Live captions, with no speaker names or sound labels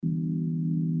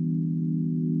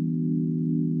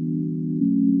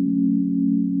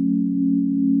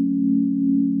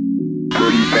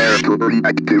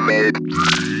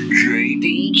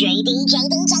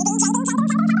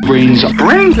Brains up.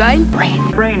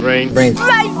 Brain.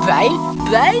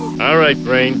 All right,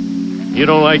 Brain. You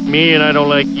don't like me and I don't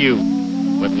like you.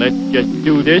 But let's just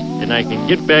do this and I can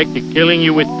get back to killing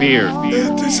you with beer.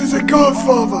 This is a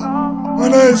Godfather.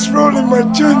 When I was rolling my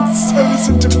joints, I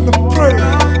listened to the Brain.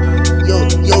 Yo,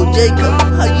 Jacob,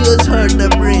 how you just heard the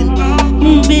Brain?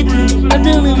 Bitch, I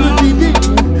don't know what to do.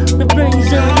 The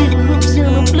brain's on a little books on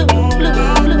a blue.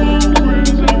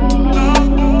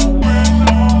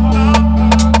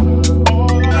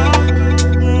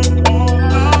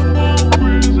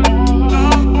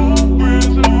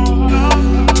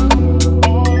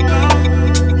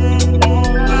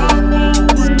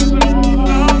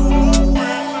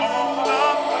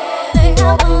 They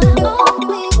have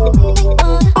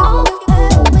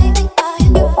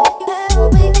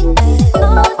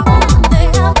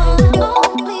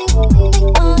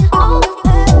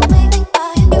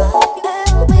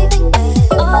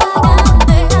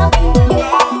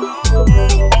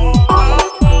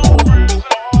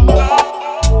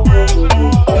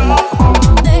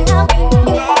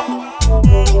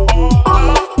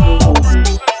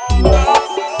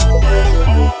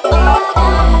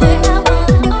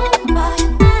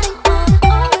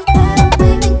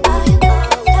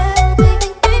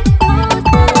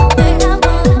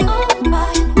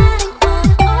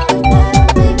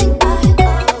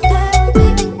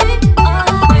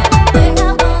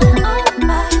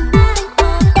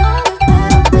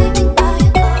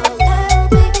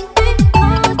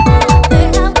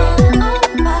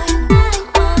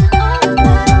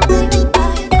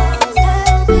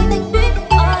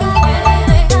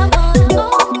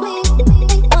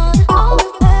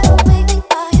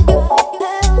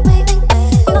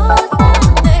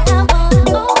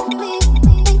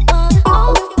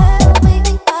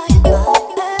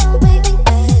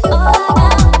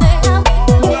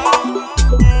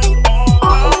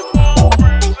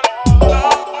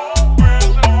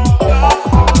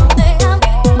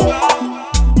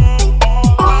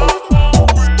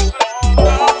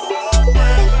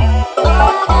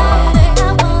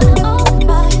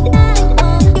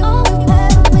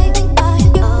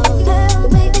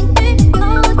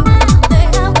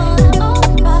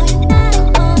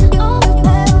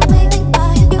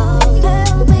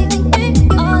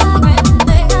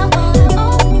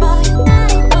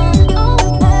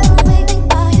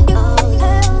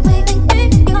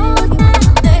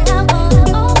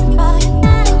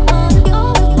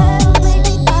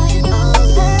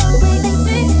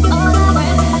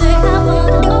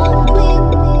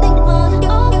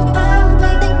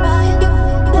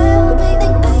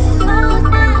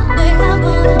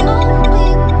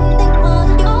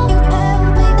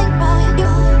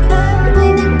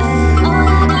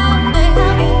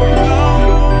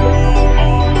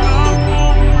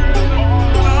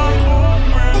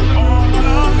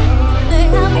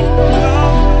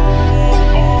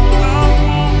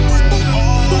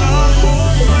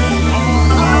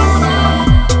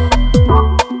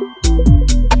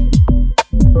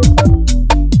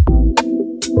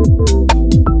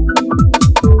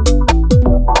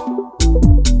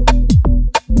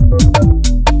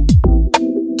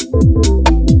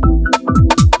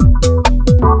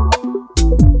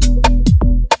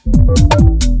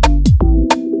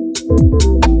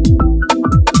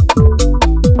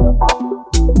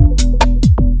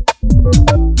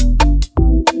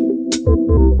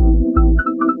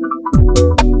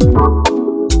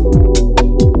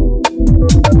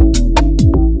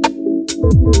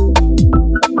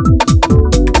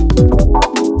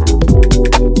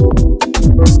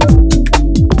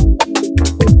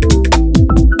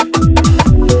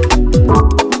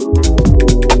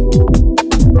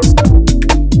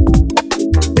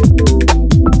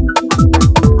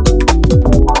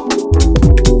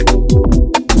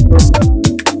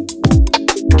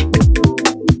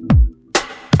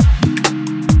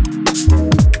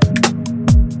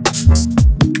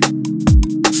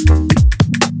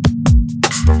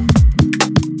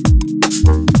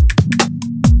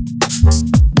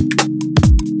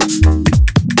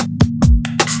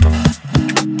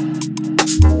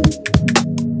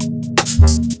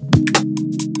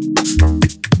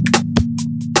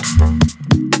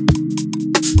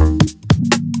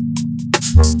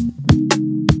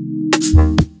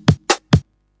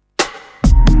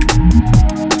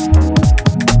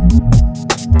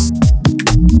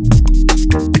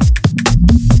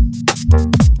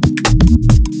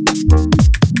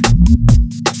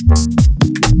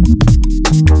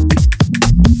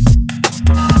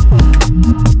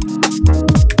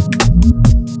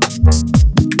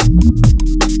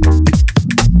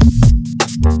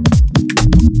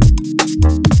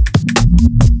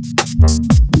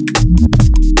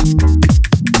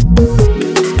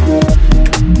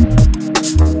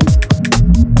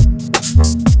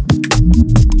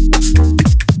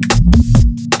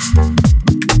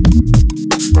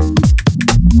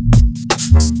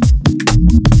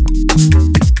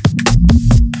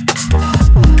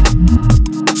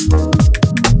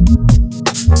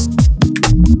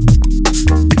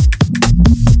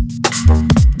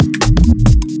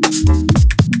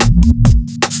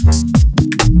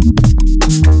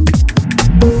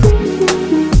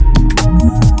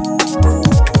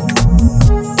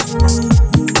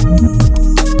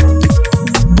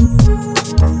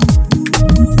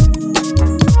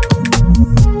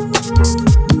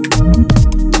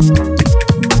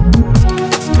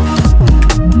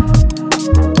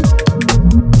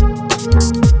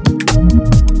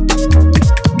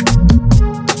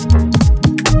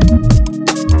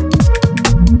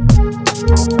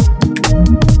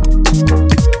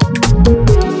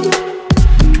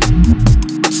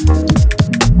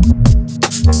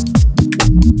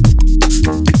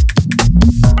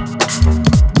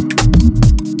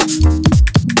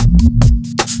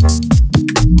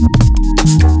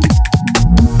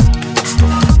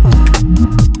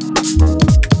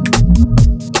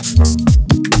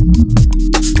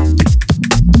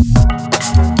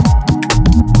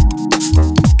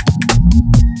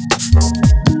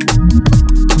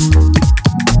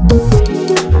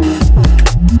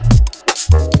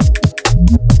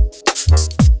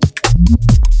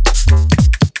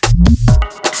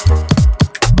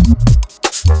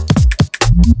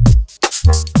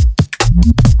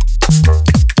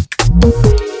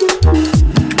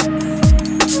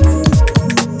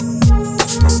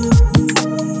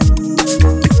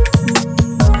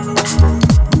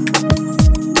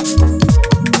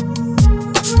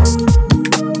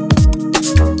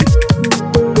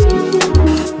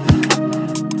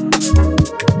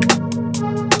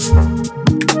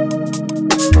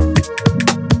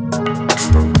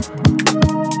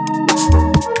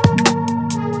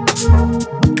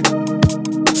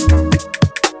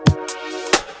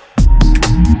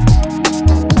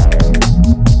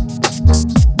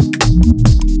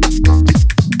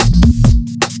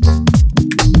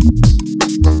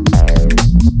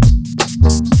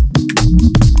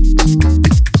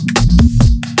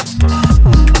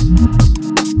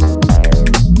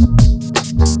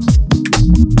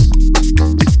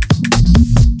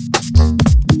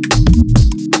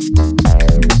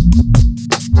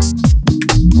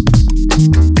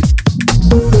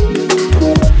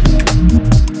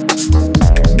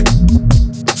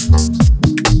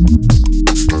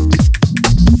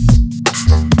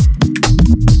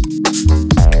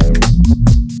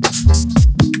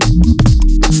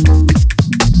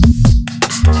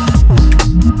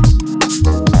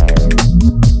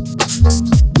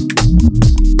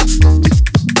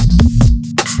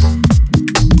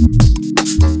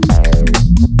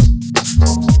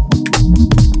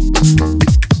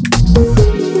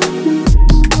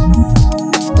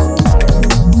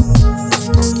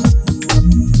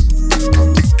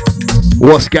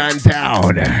What's going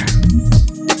down?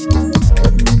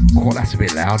 Oh, that's a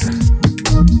bit loud.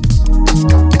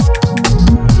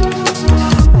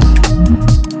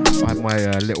 I have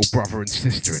my little brother and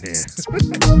sister in here.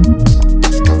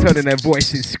 Turning their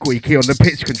voices squeaky on the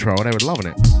pitch control. They were loving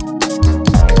it.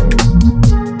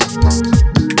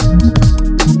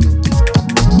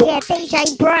 Yeah,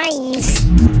 DJ Brains.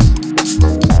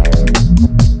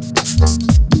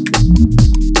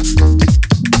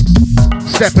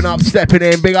 Stepping up, stepping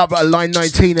in. Big up at line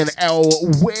 19 and L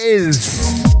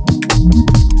Wiz.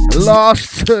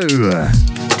 Last two.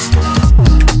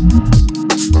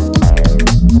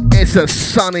 It's a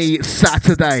sunny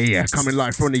Saturday. Coming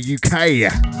live from the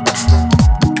UK.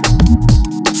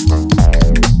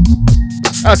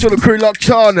 That's all the crew locked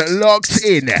on, locked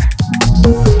in.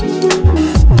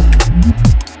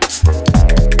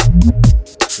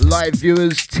 Live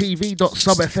viewers,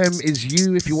 tv.subfm is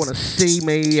you if you want to see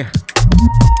me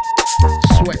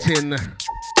sweating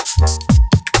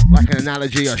like an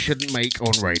analogy I shouldn't make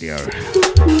on radio.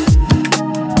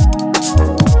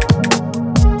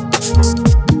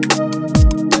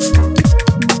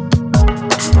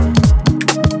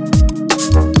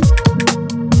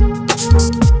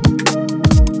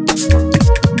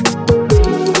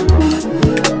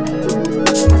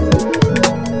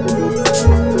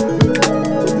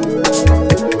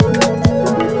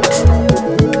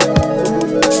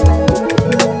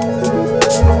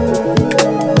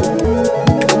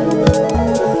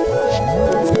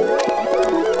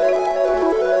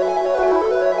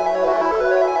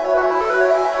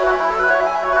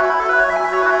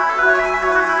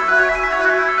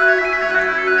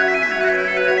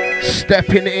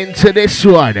 Stepping into this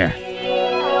one. I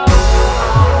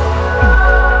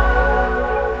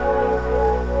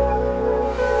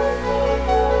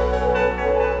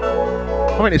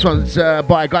think this one's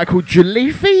by a guy called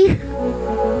Jalefi.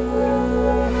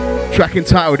 Track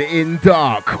entitled In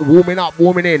Dark. Warming up,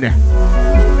 warming in.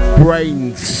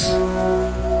 Brains.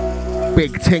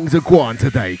 Big things are going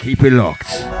today. Keep it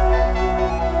locked.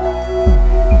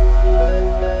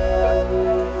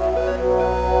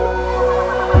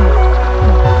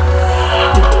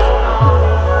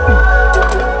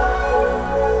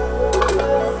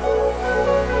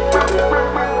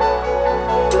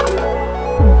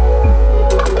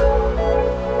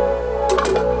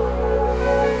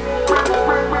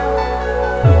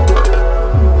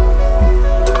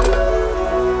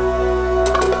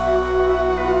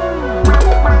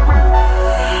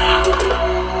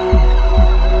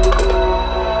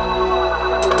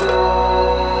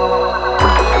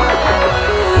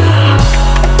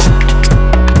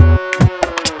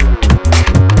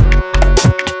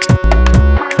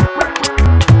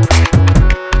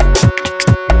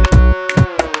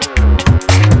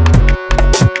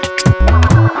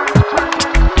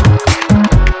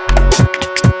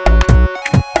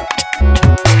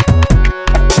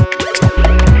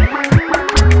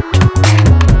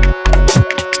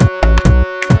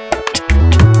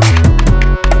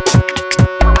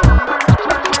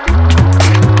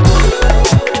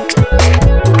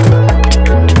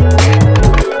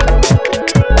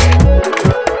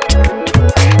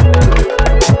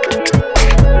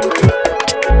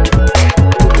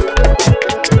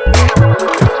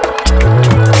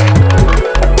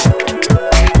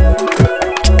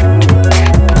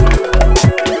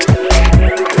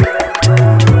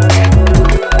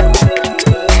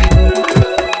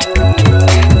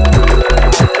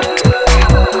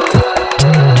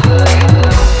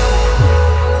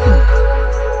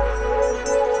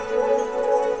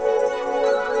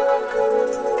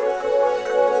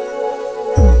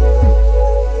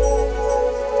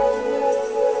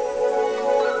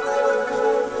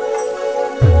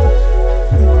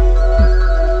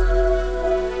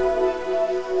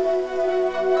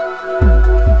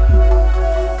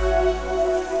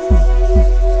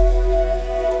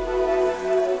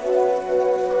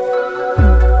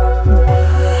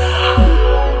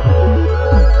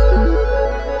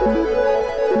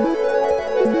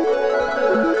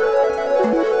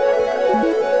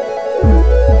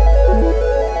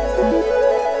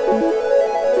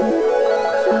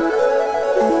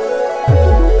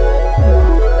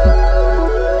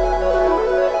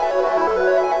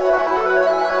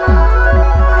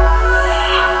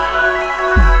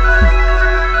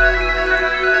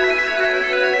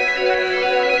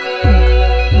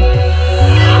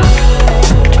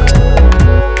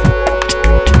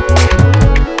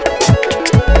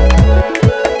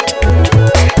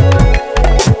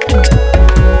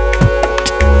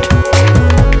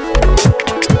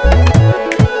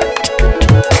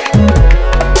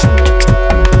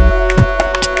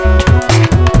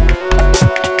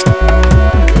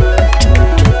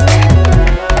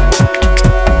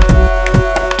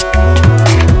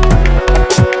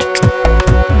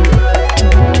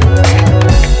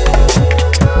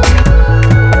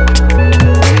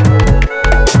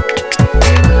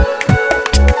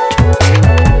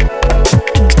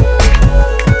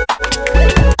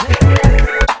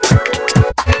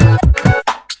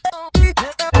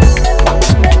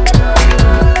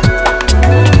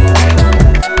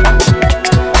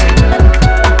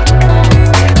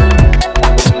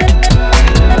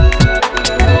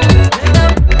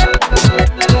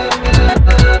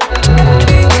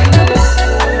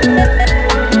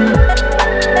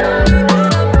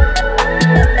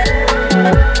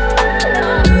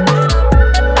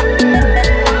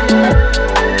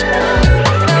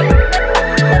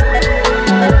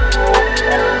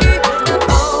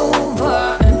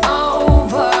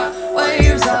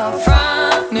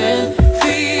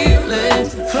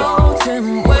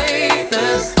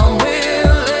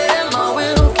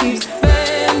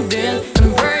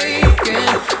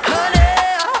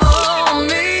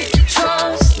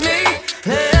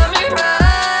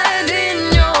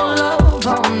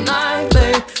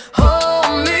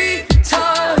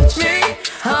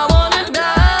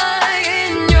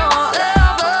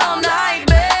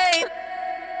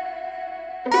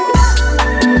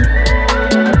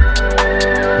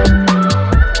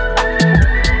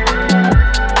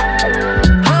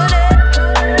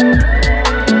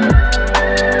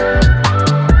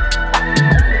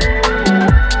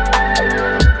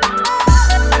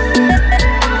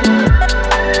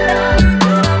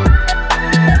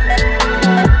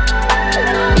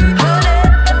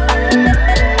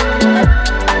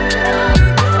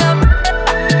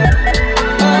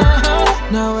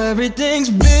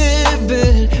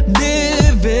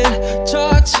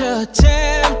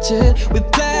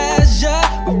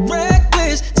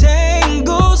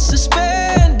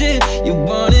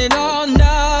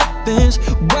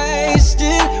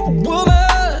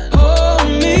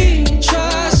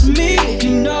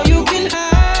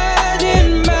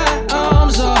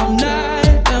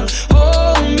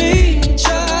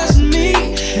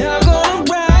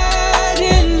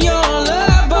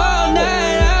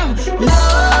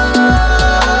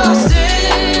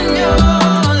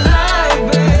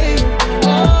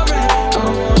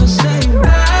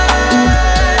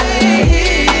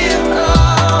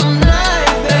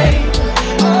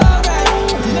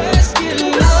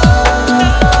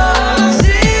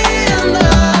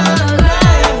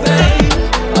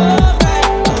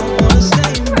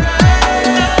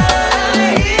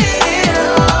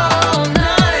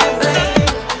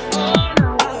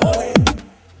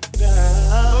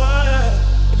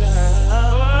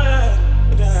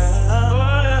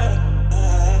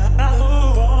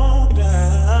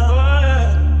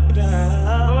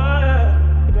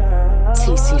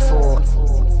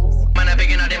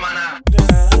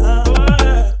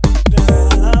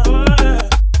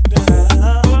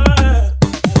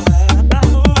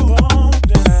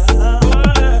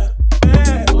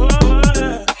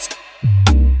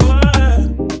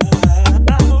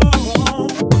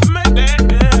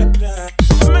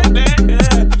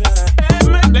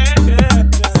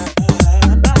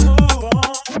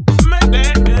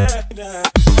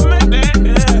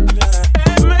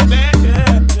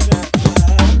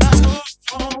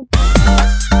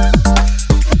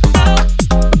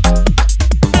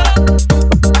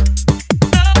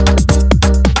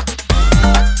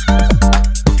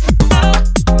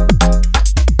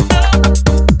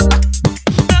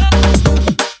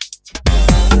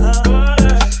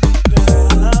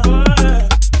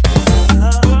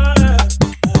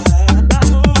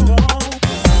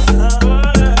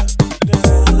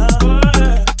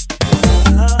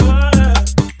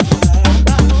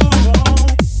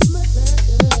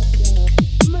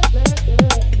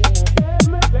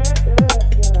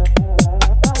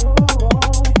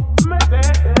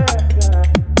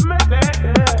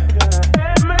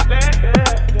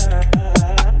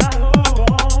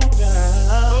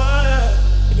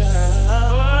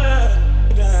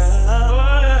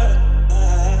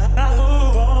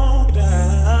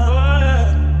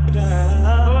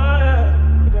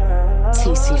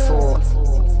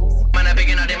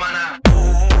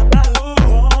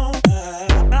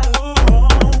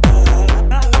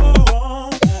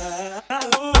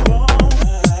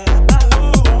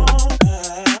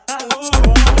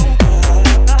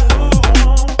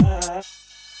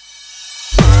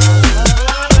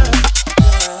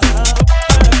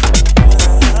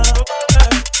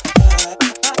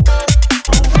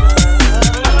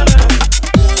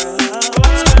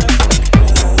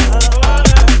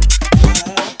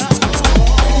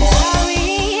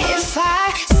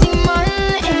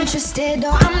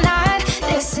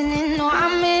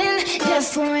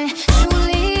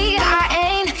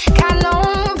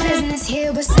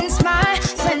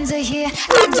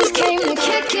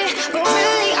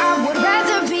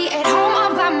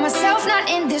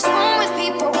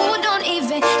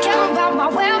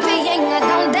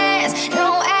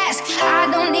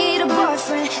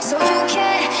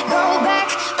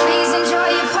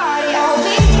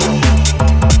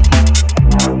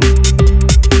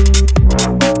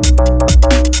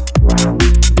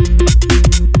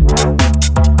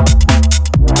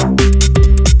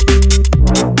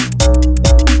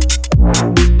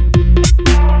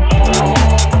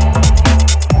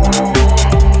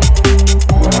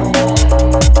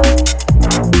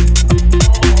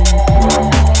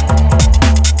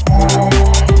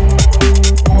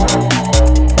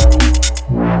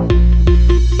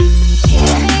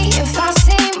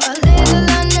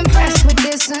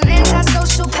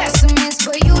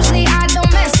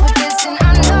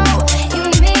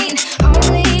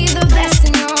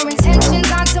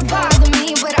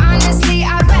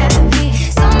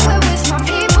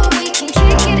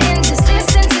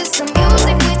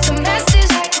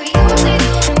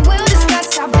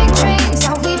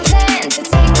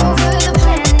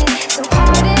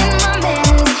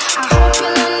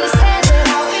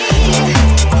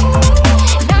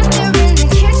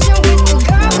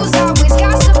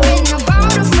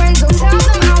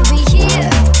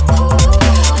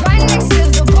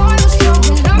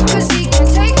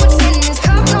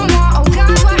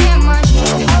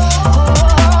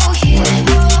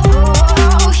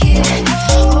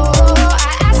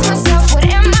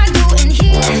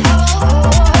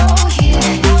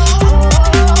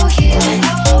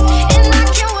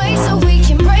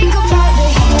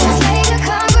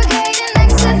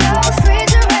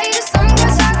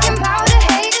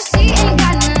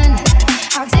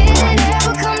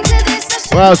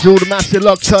 Well, to all the massive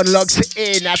locked on, locked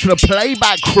in. Out to the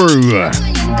playback crew.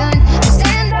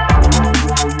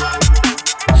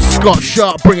 Scott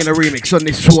Sharp bringing a remix on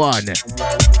this one.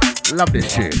 Love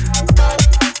this tune.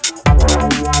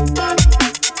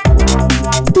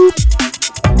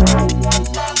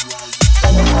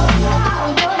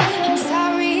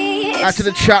 Out to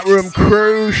the chat room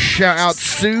crew, shout out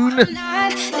soon.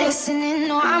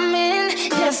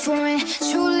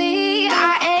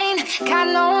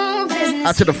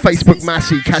 Out to the Facebook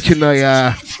Massey catching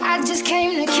the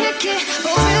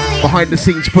behind the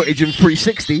scenes footage in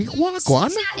 360. What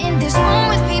one?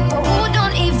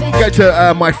 Go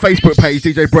to my Facebook page,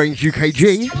 DJ Brains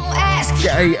UKG.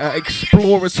 Get a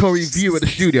exploratory view of the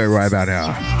studio right about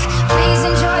now. Please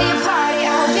enjoy your party,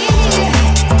 I'll be here.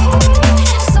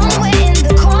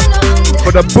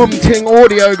 For the Boom Ting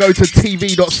audio, go to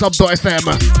tv.sub.fm.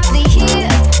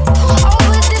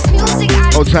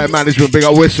 Outside management, big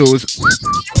up whistles.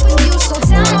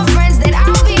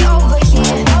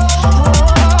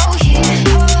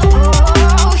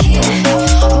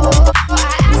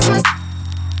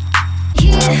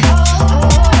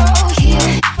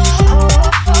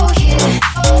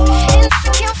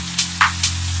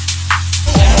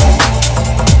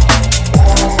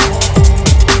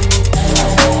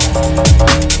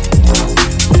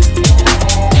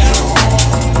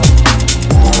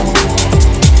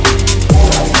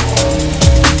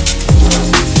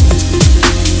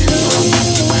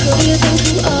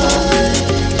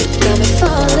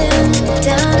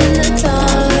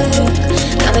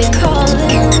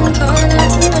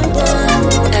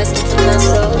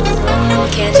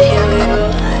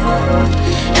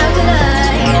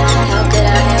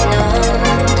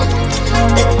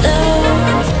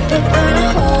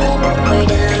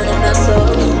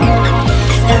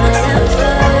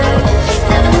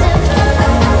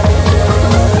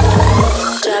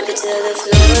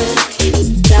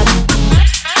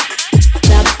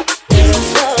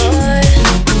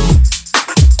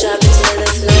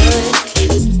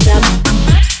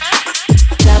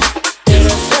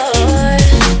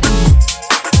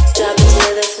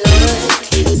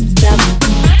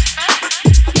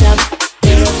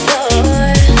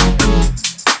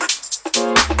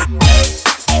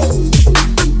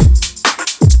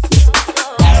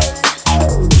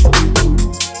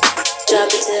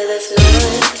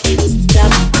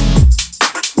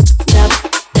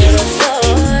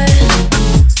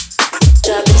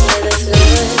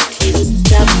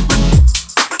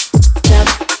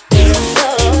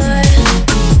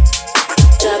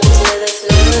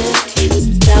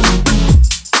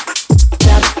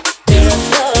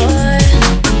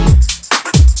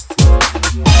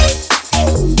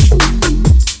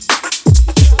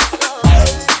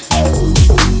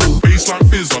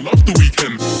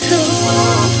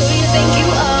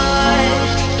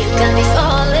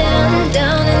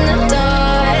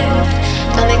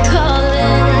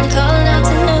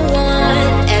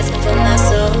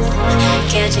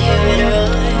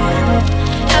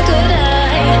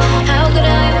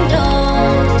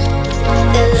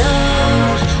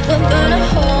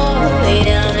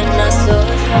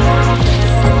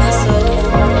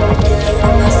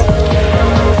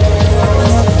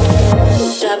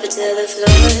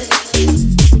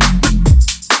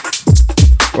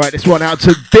 Right, this one out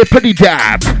to Dippity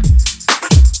Dab.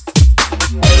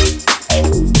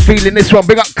 Feeling this one,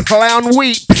 big up Clown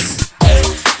Weeps.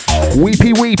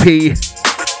 Weepy Weepy.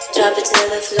 Drop it to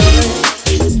the floor.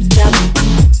 Drop.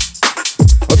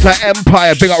 What's that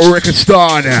Empire, big up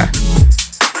Rickistan.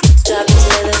 Drop it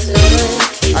to the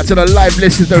floor. Out to the live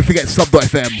listeners, don't forget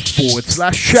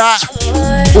sub.fm/chat.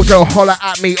 Also holler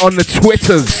at me on the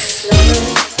Twitters.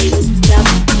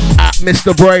 At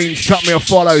Mr. Brains, chuck me a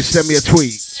follow, send me a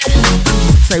tweet.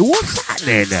 Say, what's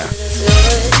happening?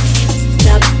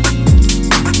 Drop.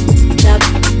 Drop.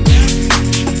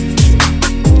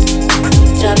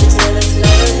 Drop it to the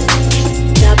floor.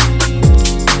 Drop.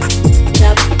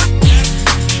 Drop.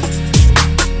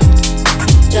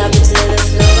 Drop it to the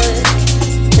floor.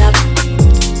 Drop.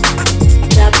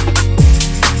 Drop.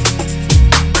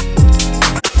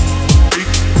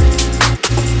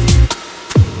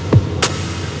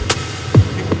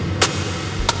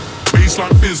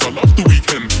 Baseline fizz, I love the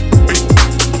weekend.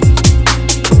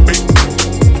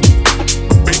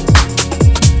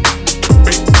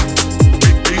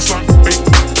 Baseline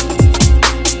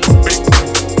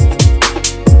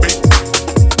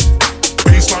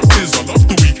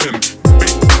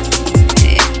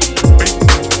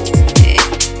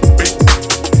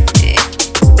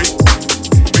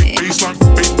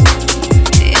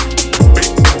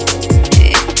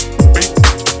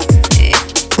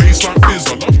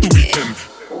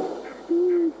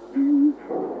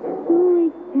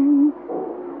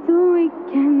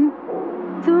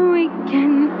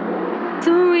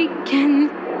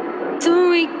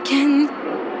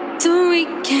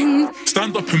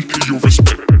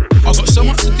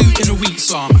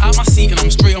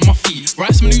feet.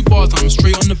 Write some new bars, I'm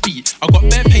straight on the beat. I got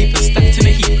bare papers stacked in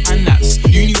a heap, and that's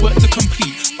uni work to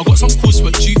complete. I got some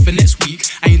coursework due for next week.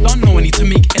 I ain't done no, I need to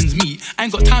make ends meet. I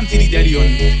ain't got time to dilly-dally on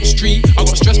the street. I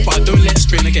got stress, but I don't let it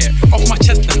strain. I get off my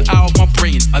chest and out of my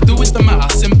brain. I deal with the matter,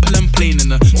 simple and plain. In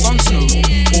the sun, snow,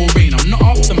 or rain, I'm not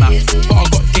after math, but I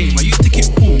got game. I used to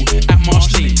keep cool at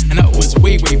Marsh Lane, and that was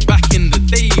way back in the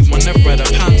day. I never had a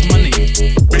pound to my name.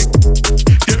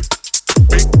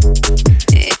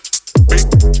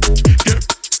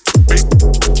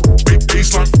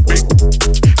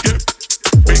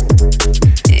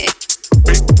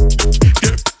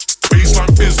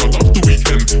 Baseline fizz, I love the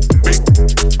weekend.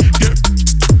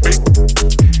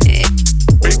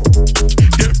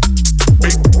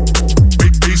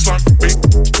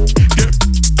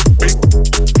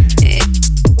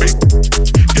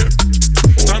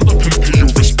 Stand up and pay your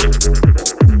respect.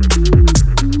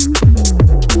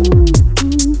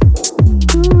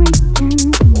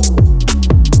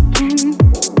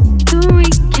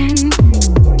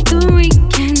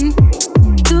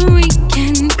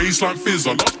 Baseline fizz, I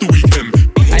love the weekend.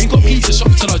 I ain't got pizza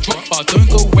shop till I drop, but I don't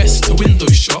go west to window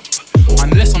shop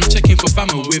unless I'm checking for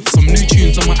famo with some new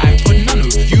tunes on my iPod Nano.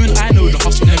 You and I know the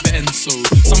hustle never ends, so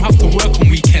some have to work on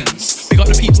weekends. We got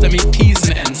the peeps that make peas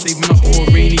in the end, saving up for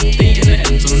a rainy day in the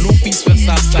ends. On the north east west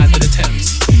south side of the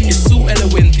Thames, it's Salt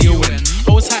L-O-N D-O-N.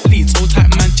 Hold tight Leeds, hold tight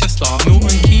Manchester,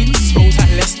 Milton Keynes, hold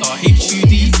tight Leicester,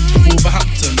 HUD,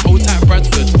 Wolverhampton, hold tight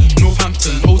Bradford,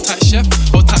 Northampton, hold tight Chef,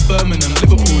 hold tight Birmingham,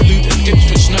 Liverpool, Luton,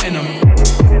 Ipswich, Nottingham.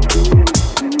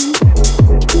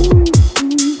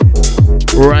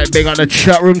 Right, big on the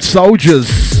chat room soldiers.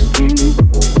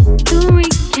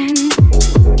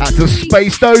 At the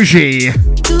Space Doji.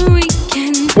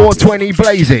 420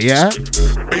 Blazy, yeah?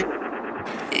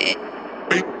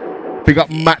 Big up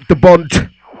Matt the Bond.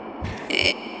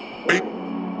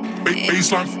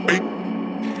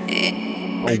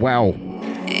 Oh wow.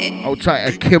 I'll take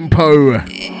a Kimpo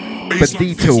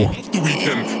Bedito.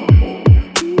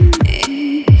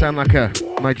 Sound like a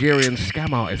Nigerian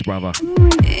scam artist, brother.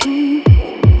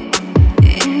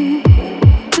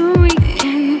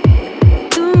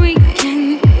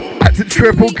 At the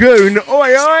Triple Goon,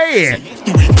 oi oi!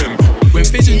 When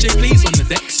Vision J plays on the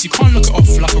decks, you can't look it off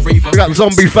like a raver. We got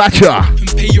Zombie Thatcher. And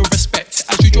pay your respect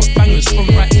as you drop bangers from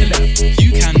right to left.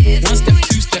 You can one step,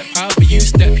 two step, however you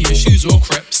step in your shoes or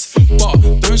crepes. But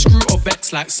don't screw or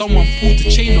vex like someone pulled the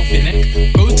chain off your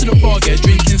neck. Go to the bar, get a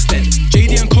drink instead.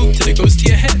 JD and Coke till it goes to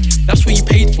your head. That's what you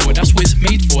paid for, that's what it's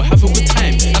made for. Have a good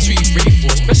time, that's what you paid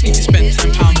for. Especially if you spend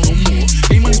 £10 or more.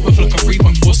 Game money's worth like a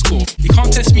 3.4 score. You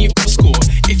can't test me or score.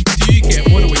 If you do, you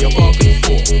get more than what you're bargaining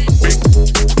for.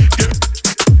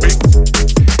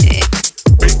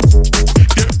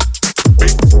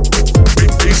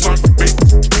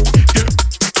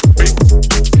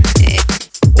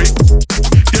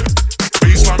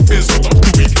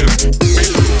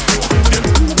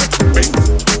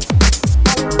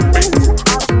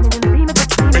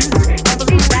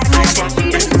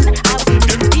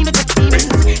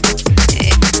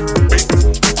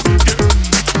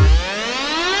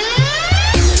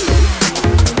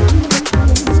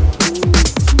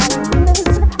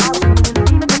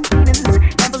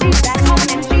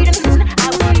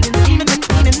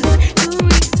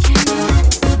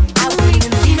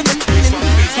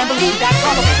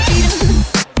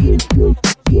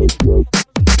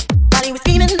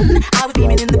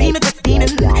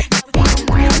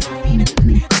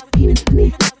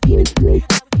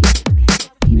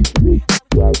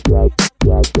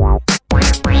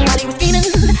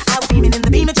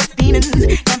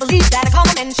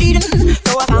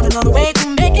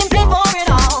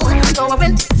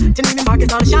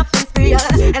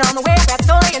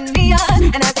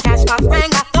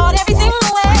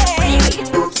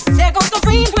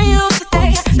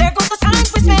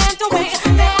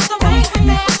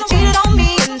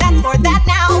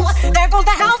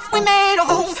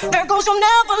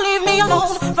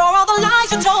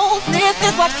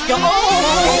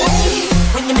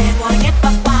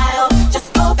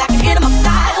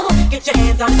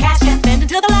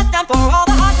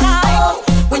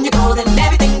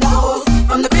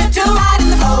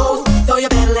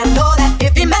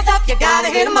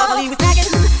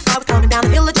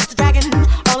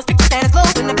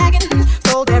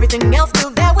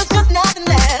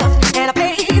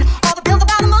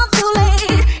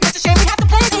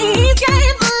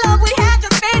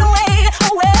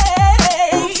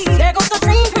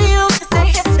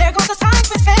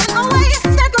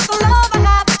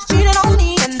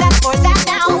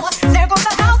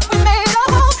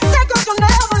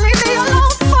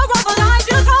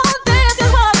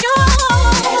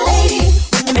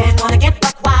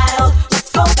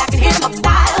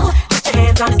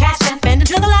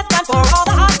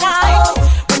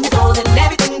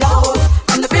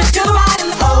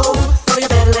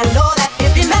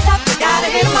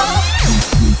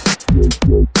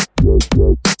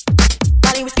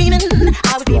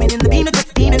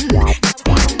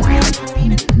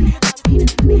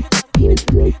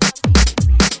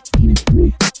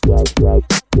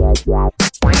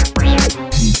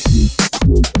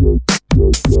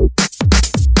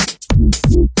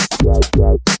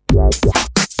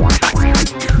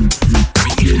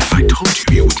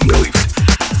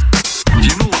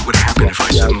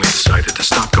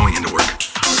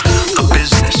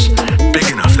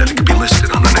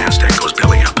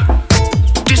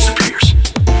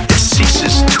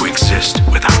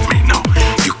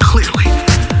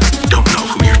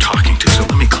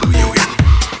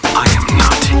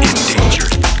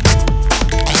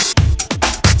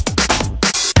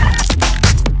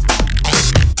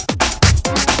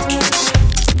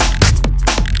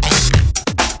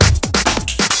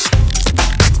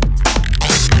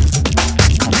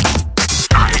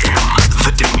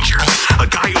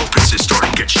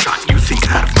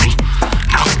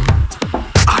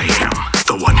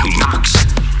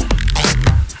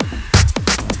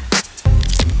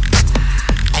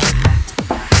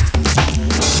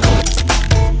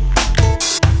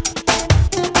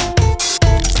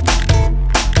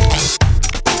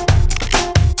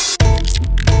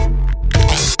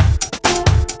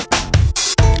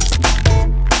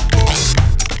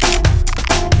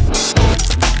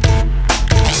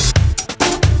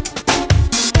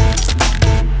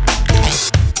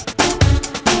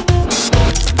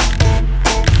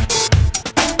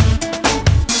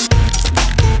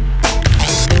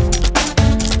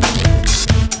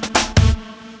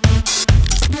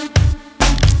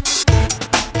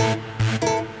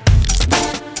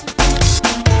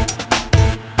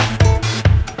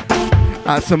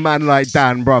 That's a man like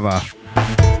Dan, brother.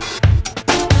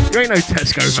 You ain't no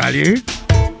Tesco value.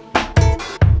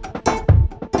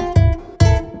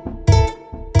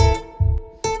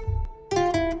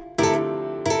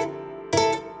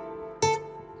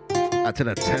 Out to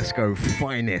the Tesco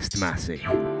finest, Massey.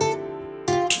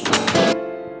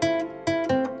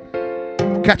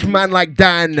 Catch a man like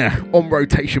Dan on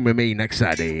rotation with me next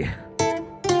Saturday.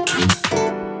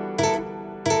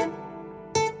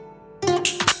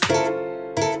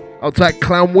 Outside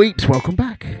Clown Weeps, welcome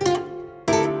back.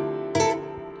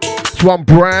 This one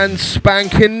brand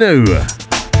spanking new.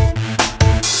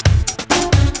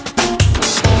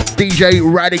 DJ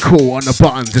Radical on the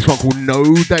buttons. This one called No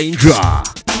Danger.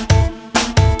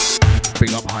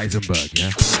 Big up Heisenberg, yeah?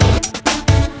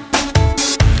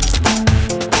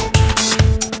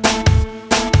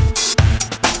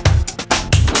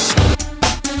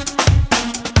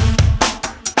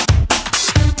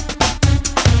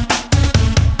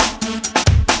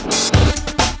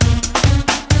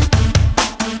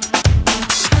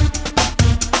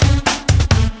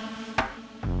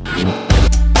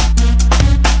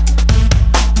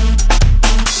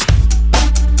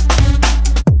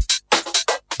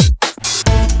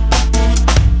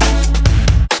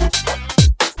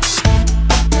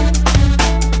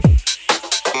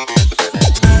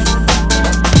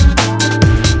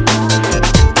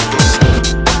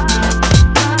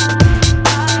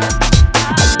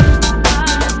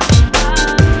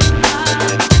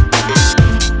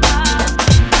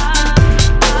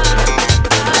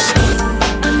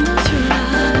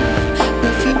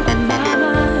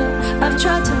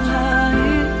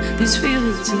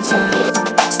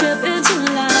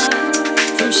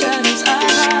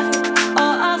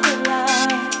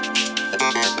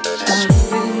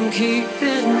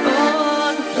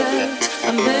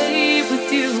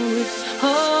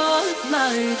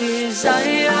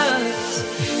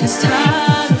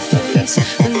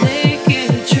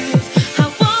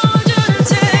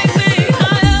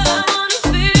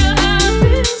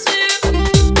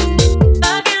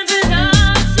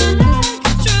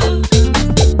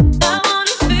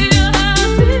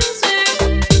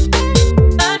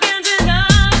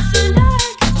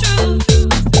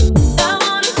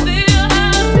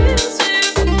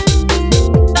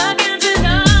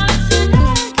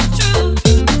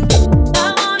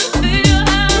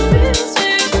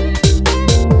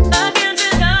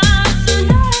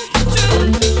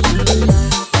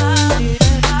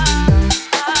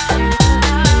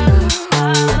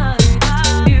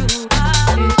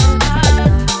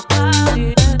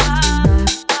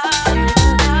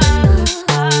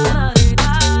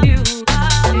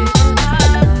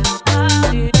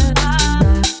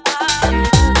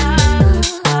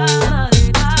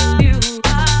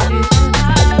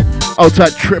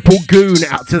 Outside Triple Goon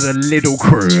out to the Little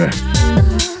crew.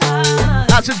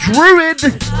 That's a Druid.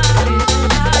 Take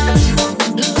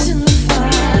me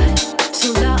higher.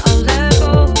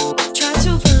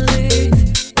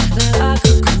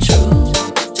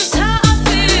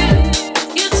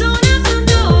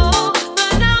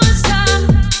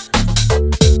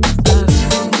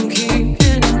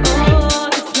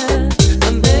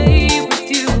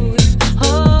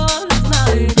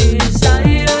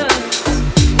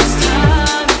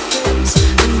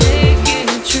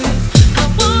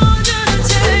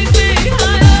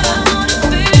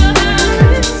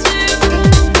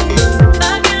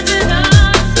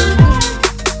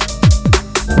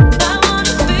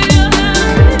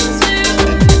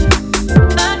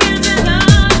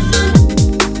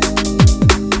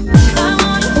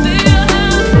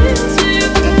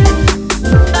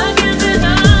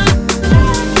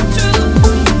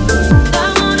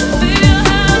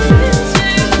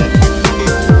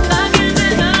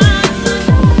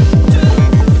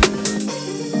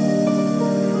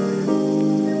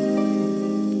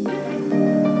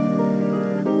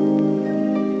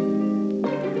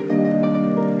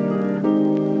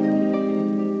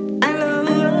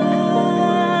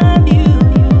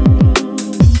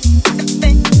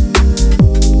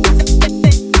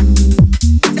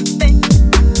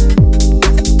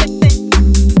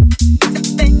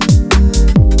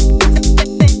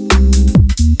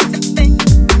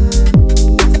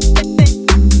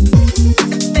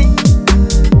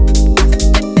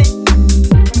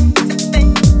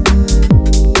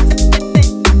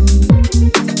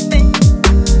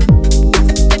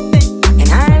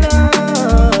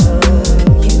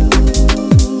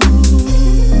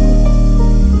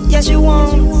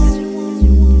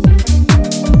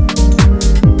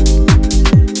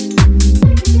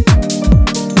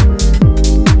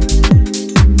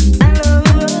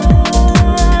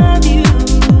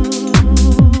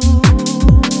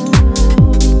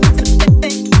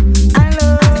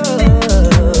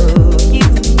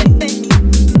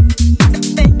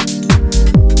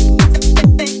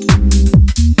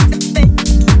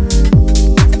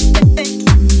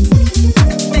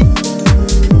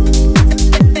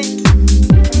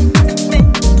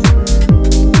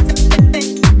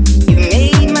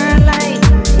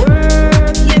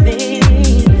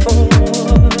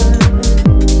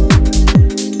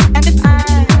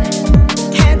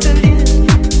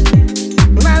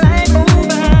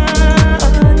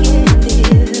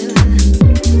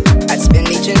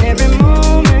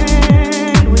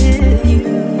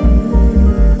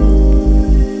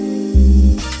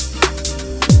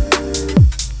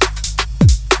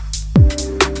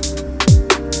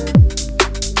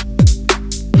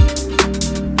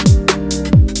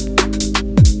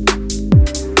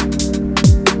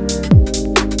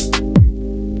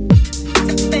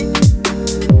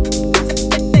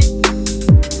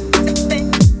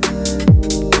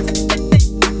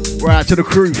 rest of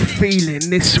the crew feeling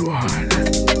this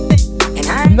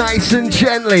one. Nice and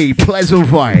gently, pleasant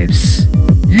vibes.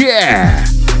 Yeah.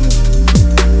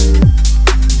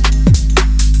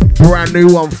 Brand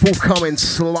new one, forthcoming,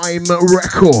 Slime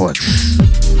Records.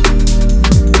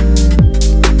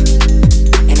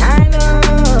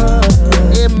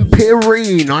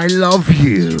 Impirine, I love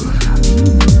you.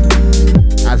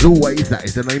 As always, that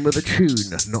is the name of the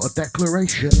tune, not a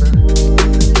declaration.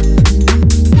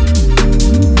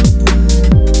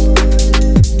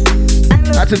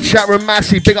 That's a chat room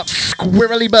Massey, big up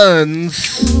Squirrely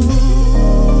Burns.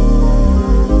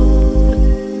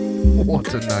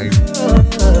 What a name.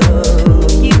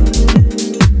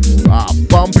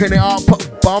 Bumping it up,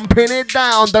 bumping it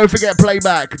down. Don't forget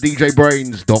playback,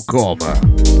 djbrains.com.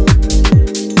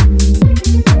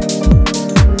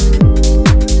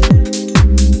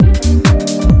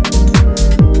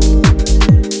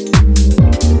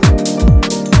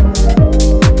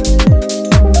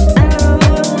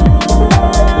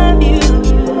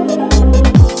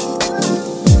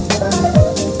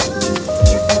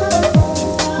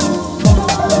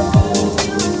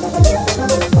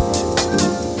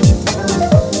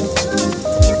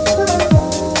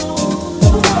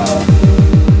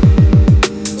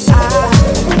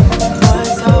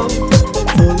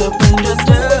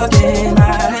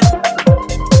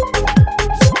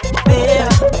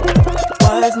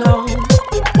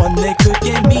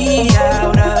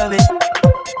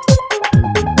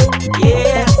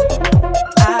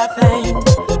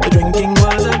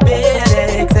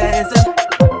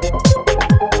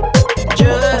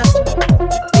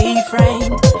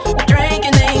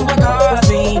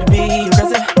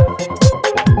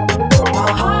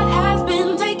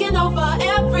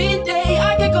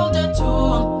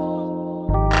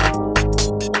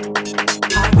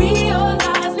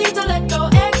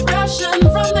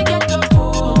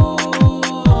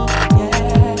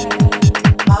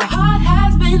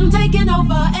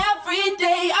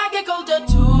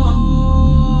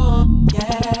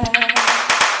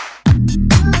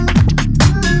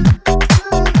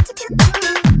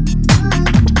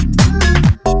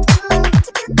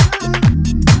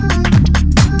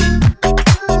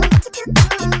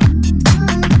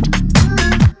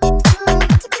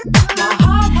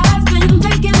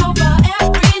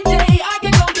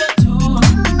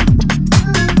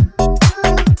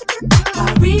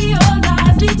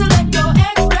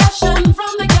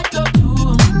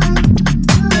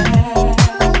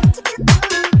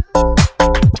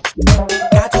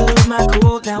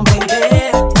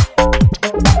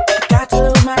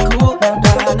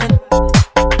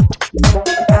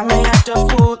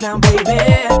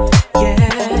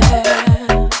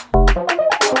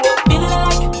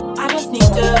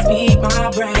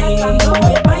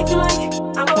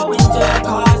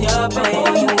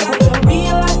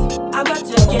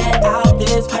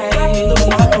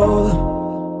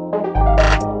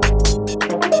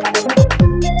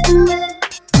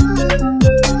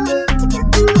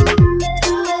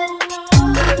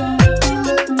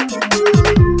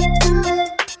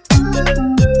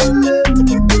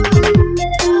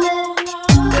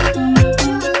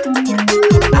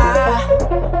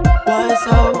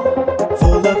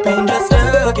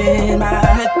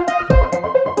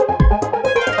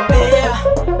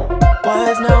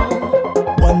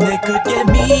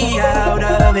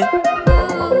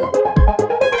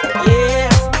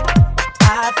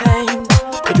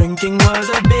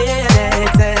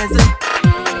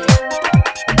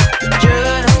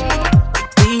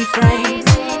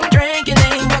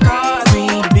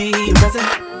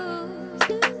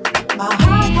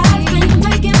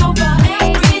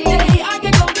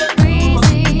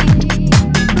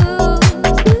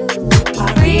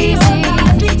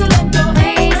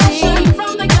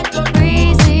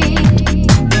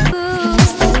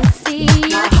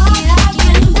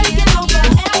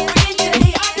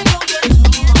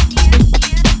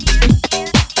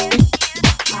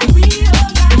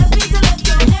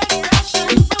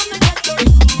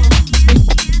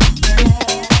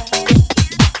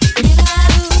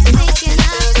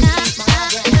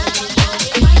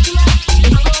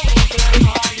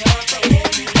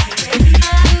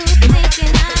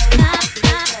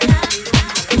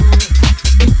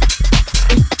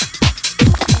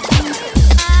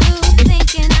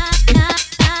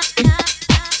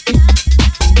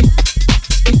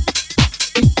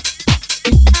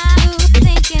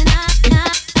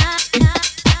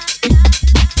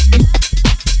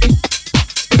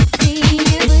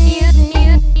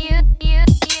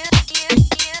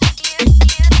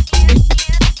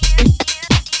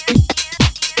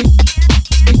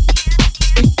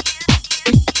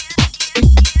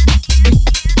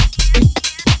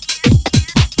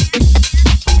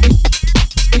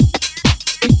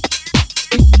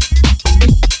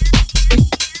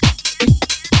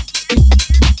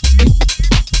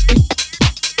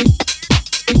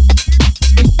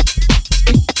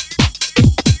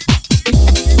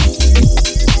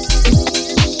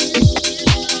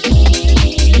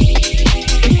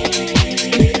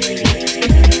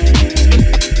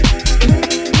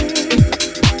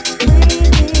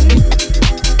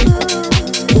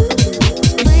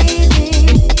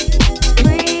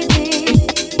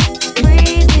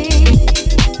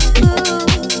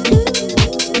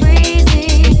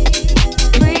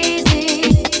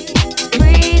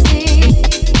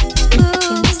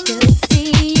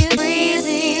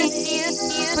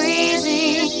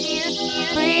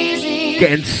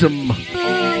 Getting some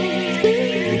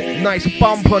nice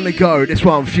bump on the go. This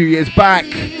one a few years back.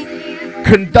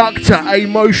 Conductor,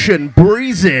 A-Motion,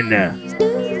 Breezing.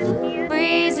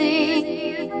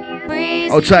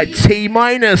 Outside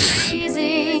T-minus. We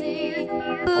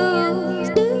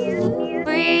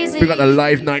got the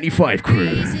Live 95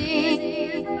 crew.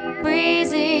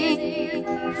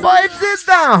 Vibes it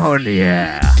down,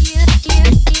 yeah.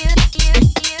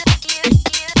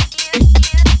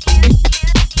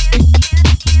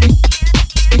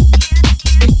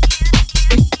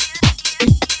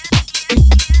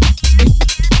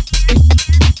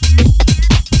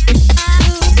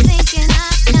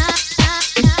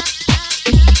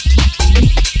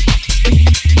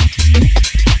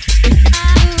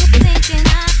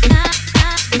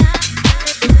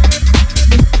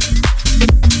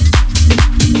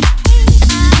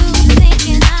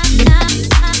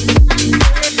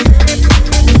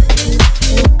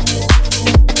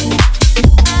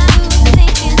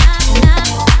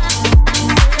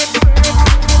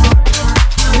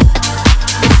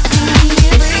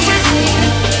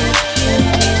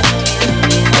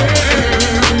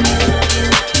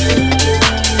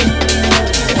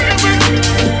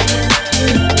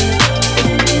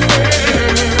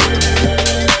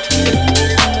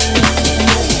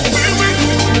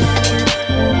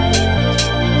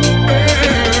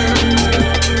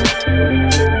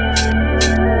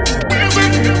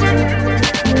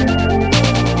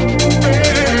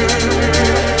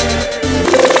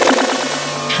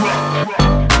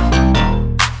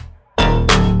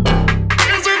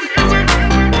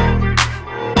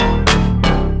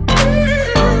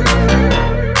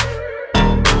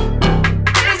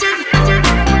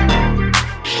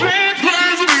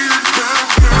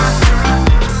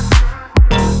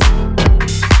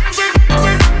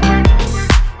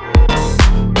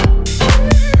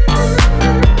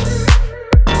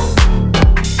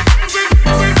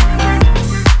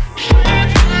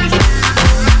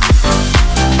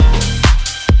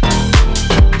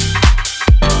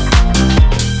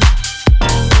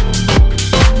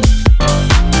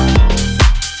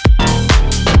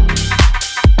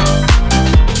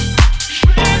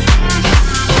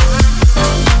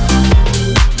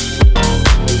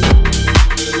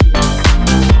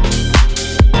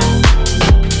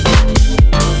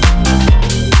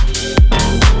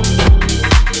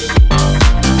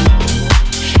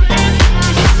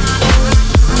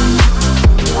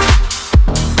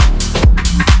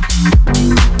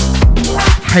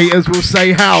 Haters will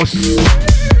say house.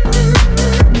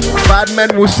 Bad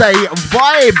men will say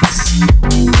vibes.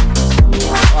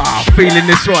 Ah, feeling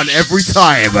this one every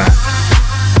time.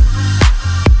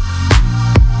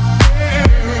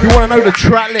 If you want to know the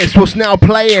track list, what's now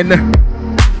playing,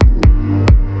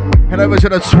 head over to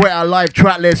the Twitter live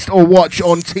track list or watch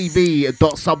on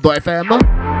tv.sub.fm.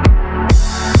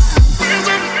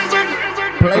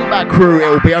 Playback crew, it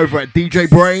will be over at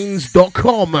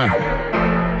djbrains.com.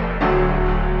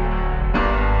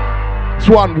 This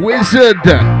one, Wizard,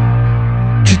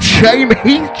 Jamie,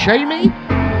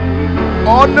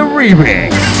 on the remix.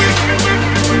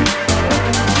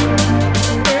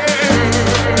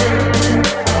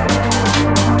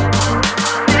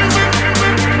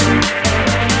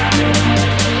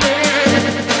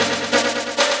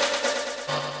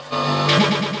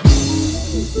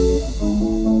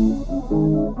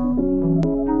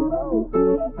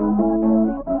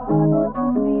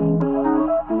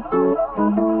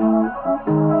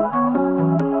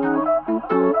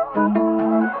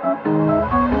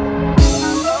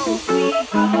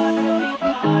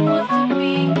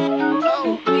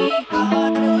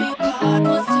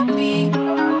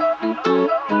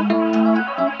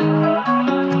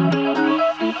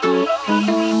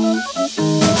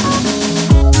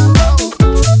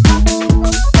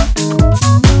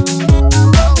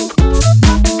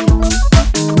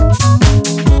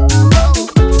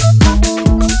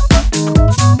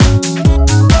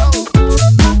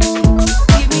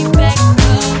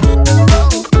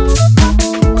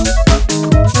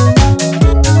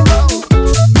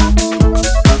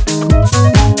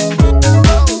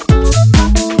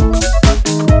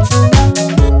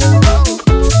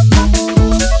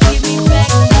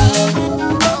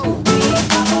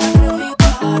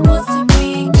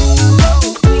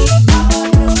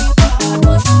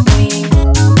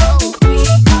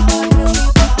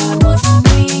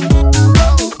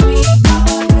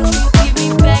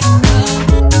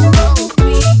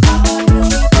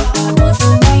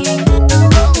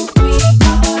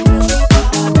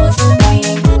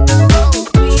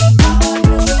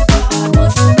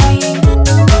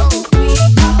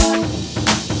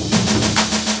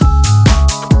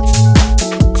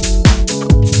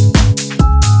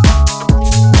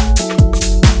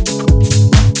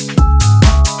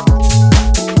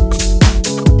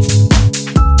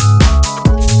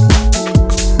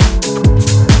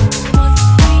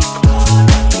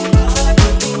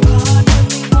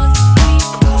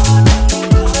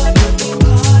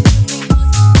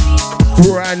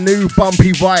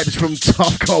 bumpy vibes from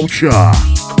Tough Culture.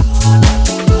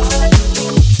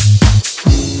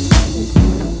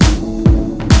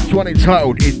 This one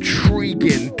entitled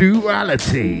Intriguing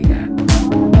Duality.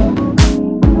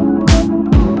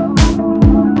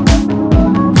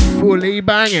 Fully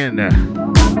banging.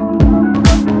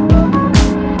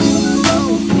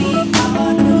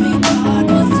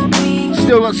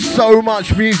 Still got so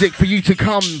much music for you to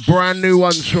come. Brand new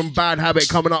ones from Bad Habit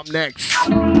coming up next.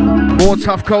 More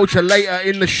Tough Culture later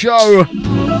in the show.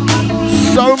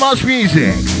 So much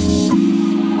music.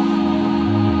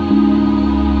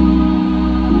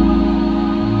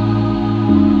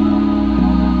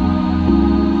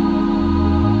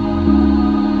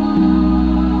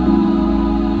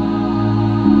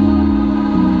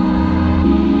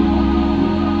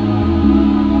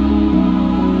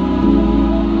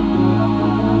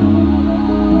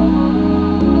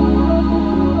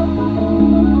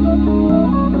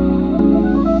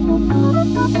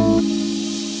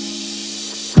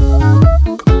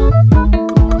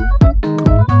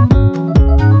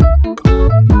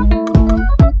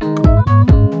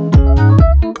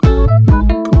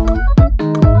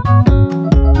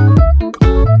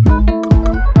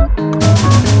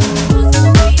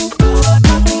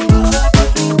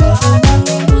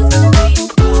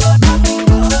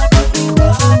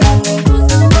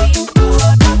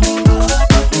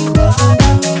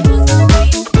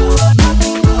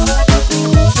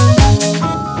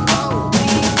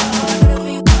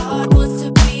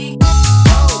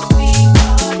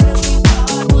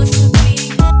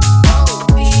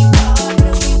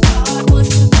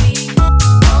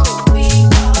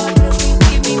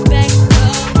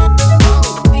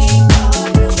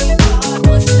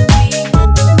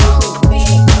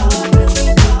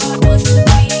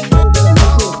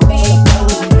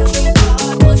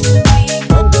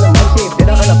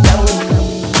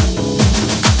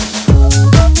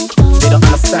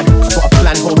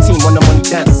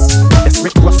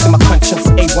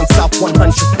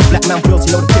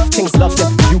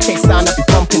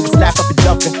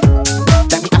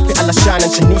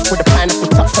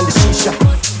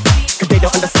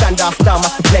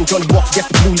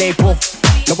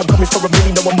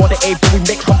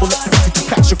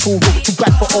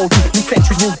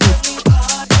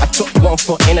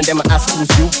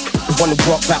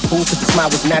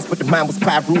 Was nice, but the man was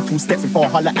quite rude. 2 steps before I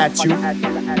holler at you.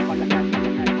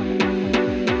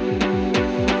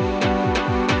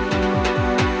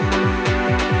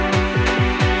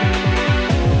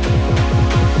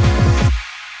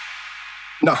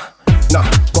 Nah,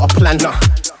 got a plan, nah,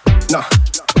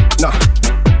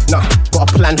 got a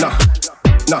plan, nah,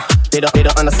 they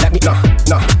don't understand me, nah,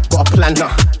 got a plan,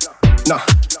 nah,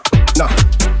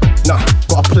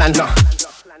 got a plan, nah.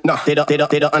 No, they don't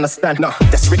understand. No,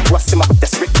 that's Rick Ross in my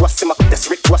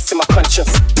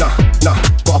conscience. No,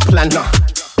 got a plan. No,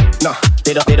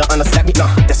 they don't understand me. No,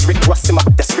 that's Rick Ross in my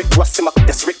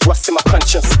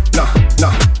conscience. No,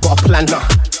 got a plan.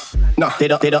 No, they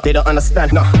don't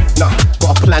understand. No,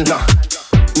 got a plan. No,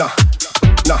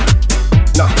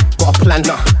 got a plan.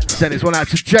 No. Send this one out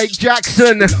to Jake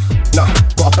Jackson.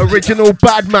 Original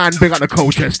bad man, big up the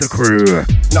Colchester crew.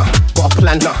 No, got a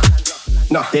plan.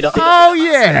 No, they don't. Oh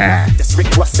yeah. That's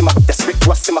Rick Ross in my conscience.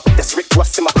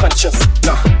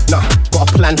 No, got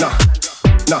a plan. No,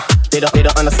 they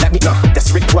don't understand me. No,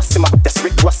 that's Rick Ross in my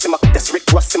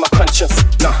conscience.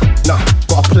 No,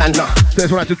 got a plan. No.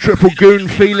 There's one out to Triple Goon,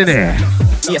 feeling it.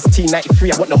 EST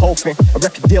 93, I want the whole thing. A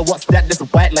record deal, what's that? There's a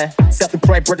white line.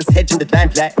 Self-employed brothers hedging the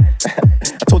limelight.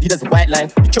 I told you there's a white line.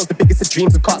 You chose the biggest of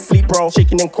dreams and can't sleep, bro.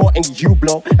 Shaking in court and you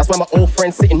blow. That's why my old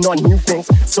friends sitting on new things.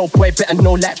 So boy, better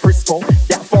know like Frisco.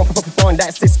 That phone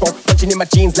like Cisco. Punching in my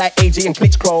jeans like AJ and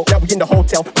Klitschko. Now we in the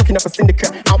hotel, cooking up a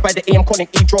syndicate. Out by the AM, calling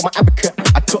E-Draw my advocate.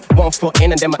 I took 1 foot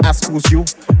in and then my ass who's you.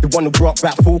 The one who brought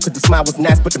back food, cause the smile was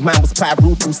nice, but the man was quite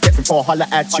rude. 2 steps before I holler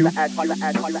at you.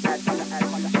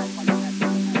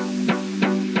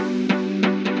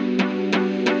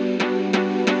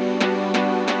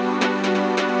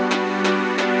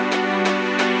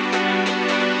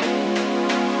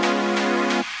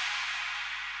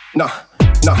 No,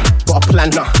 got a plan,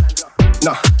 no,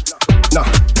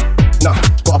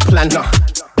 got a plan, no,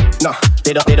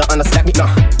 they don't understand me, no,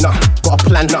 got a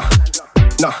plan, no,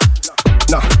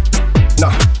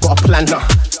 got a plan,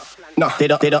 no, they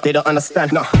don't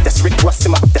understand, no, that's Rick Ross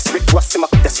in my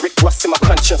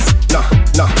conscience, no,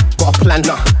 got a plan,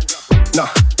 no,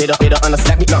 they don't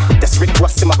understand me, no, that's Rick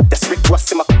Ross in my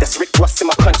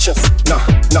conscience, no,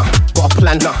 got a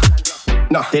plan,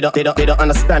 no, they don't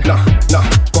understand, no,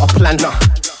 got a plan, no.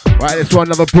 Right, this one,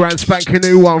 another brand spanking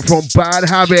new one from Bad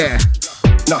Habit.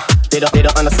 Nah, they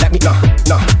don't understand me. Nah.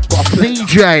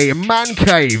 CJ Man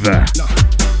Cave.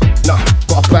 Nah.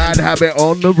 Bad Habit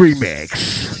on the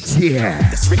remix. Yeah.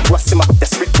 That's Rick Ross in my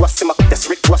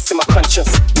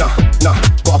conscience. Nah.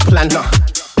 Got a plan. Nah.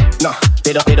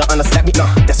 They don't understand me.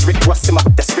 Nah. That's Rick Ross in my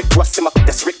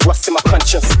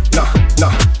conscience. Nah.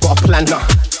 Got a plan.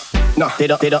 Nah. They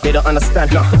don't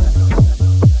understand. Nah.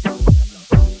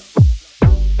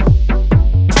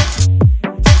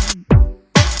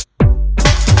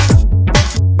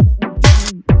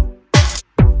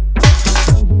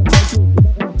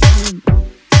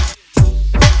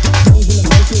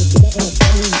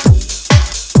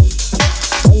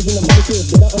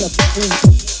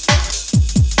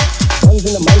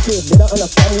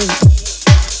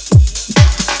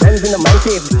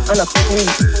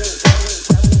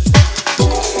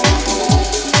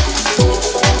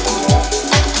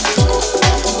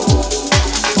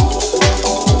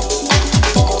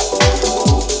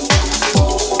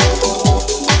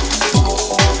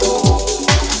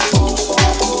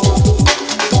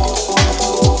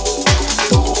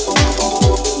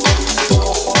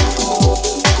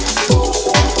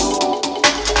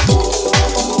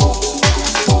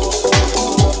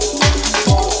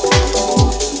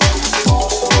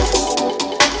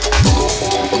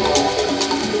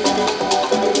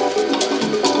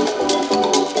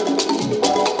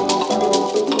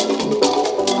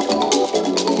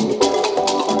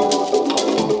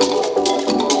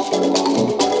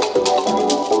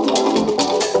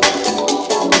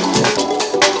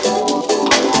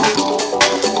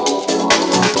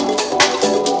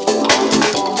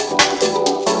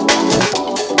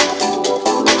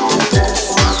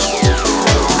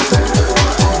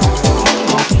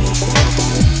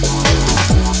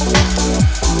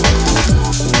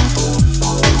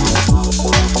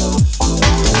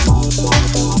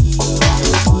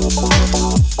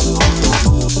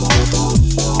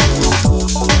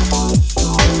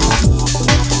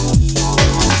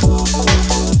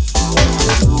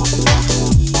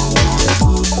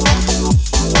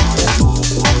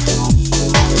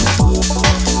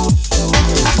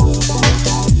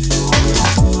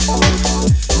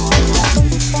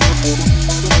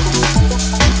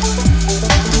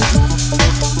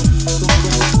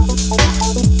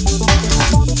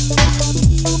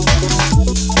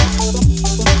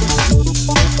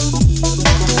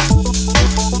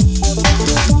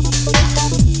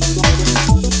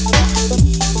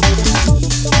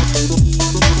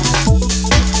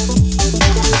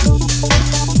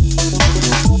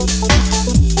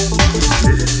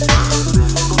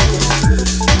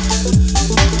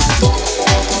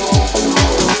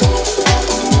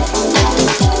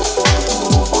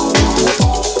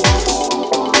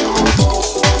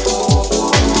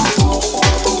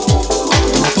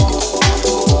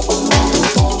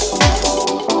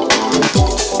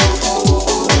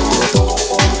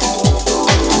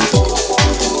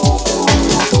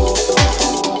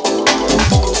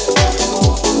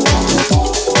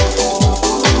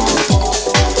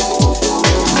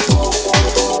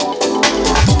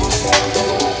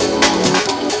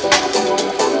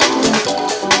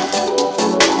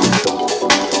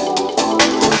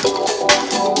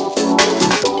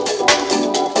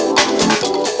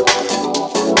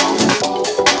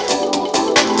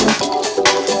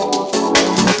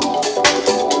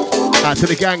 To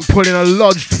the gang pulling a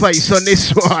lodged face on this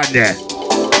one.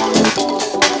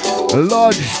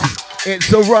 Lodged,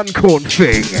 it's a Runcorn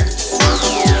thing.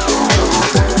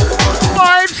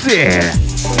 Vibes here.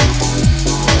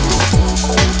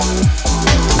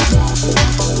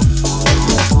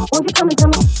 Won't you come and tell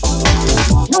me?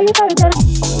 No, you better tell me.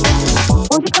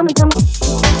 Won't you come and tell me?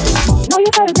 No, you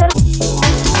better tell me.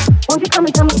 Won't you come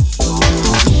and tell me?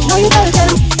 No, you better tell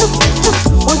me.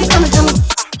 Won't you come and tell me?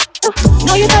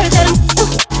 No, you better tell him.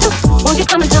 Won't you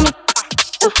come and tell me?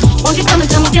 Won't you come and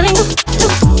tell me? Telling you.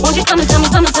 Won't you come and tell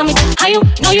me how you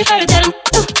know you better tell him?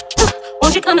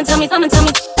 Won't you come and tell me? How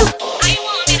you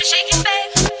want me to shake it,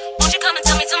 babe? Won't you come and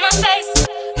tell me to my face?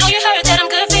 Know you heard that I'm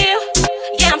good for you.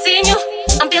 Yeah, I'm seeing you,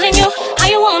 I'm feeling you. How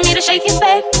you want me to shake it,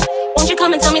 babe? Won't you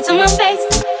come and tell me to my face?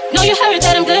 Know you heard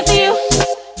that I'm good for you.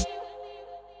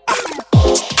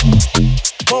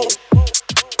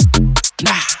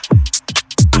 Nah.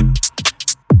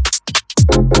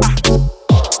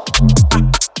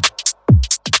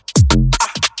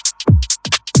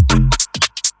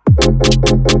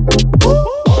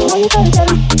 No, you better tell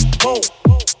him.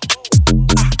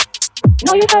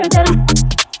 No, you better tell him.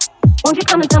 Won't you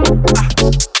come and tell me?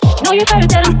 No, you better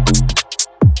tell him.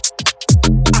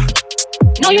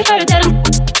 No, you better tell him.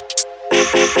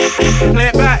 Play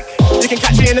it back, you can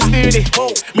catch me in the studio.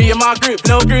 Me and my group,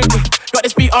 no group. Got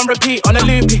this beat on repeat, on a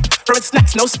loopy. Throwing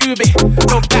snacks, no Scooby.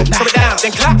 Go back, throw it down,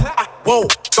 then clap. Whoa,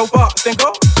 go fast, then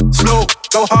go. Slow,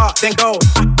 go hard, then go.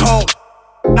 Home.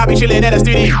 Now be chillin' in the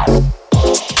studio.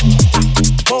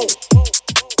 Whoa.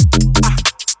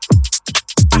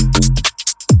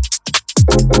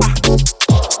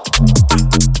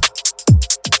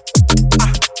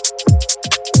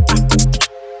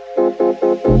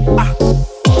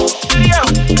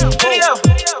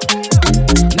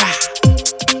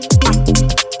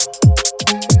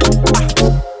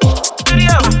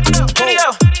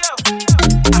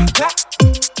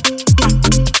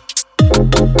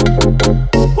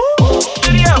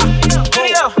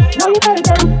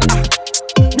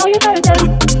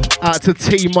 To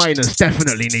T minus,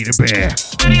 definitely need a beer.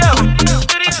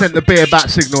 I sent the beer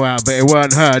bat signal out, but it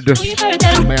weren't heard.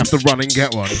 May have to run and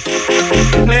get one.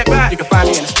 Play it back, you can find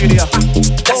me in the studio.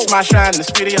 That's my shrine in the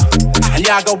studio. And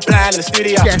yeah, I go blind in the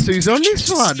studio. Guess who's on this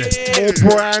one? More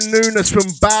brand newness from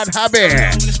Bad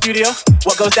Habit. In the studio,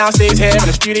 what goes downstairs here in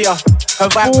the studio.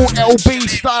 All LB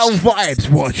style vibes,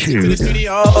 watch you.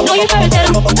 No, you better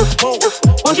tell him.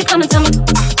 Won't you come and tell me?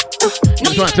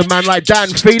 It's like a man like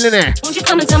Dan feeling it. Won't you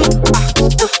come and tell me?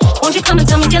 Won't you come and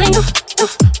tell me? Killing you.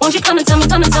 Won't you come and tell me?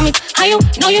 Come and tell me how you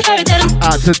know you heard it, tell him.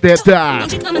 Out to Dip Dan.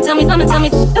 Won't you come and tell me? Come and tell me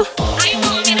how you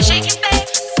want me to shake your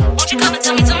face? Won't you come and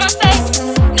tell me to my face?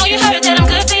 Know you heard it, that I'm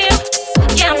good for you.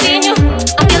 Yeah, I'm seeing you.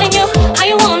 I'm feeling you. How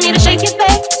you want me to shake your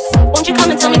face? Won't you come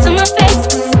and tell me to my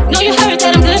face? Know you heard it,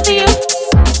 that I'm good for you.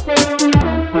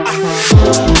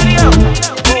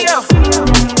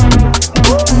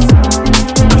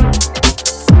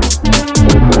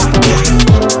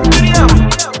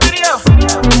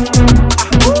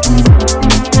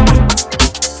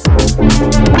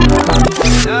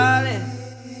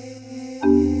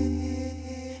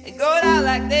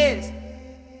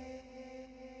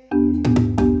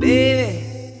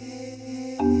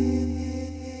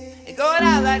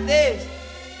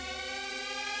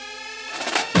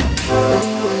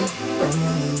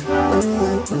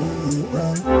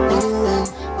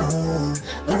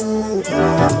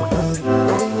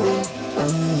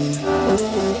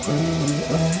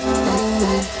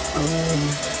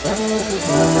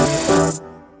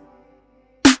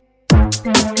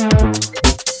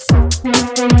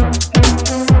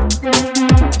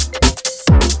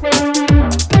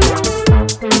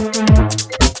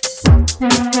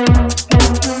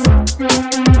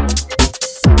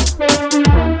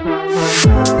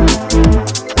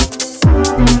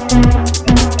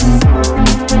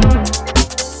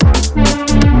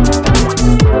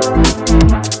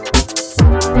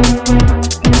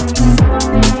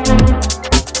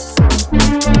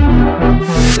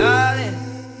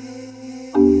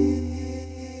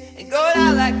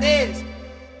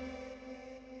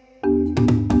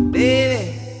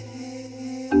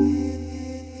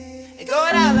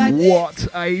 What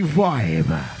a vibe.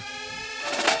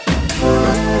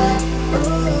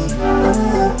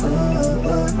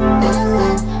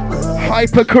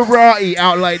 Hyper karate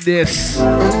out like this.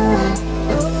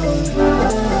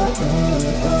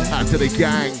 Out to the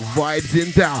gang, vibes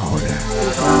in down.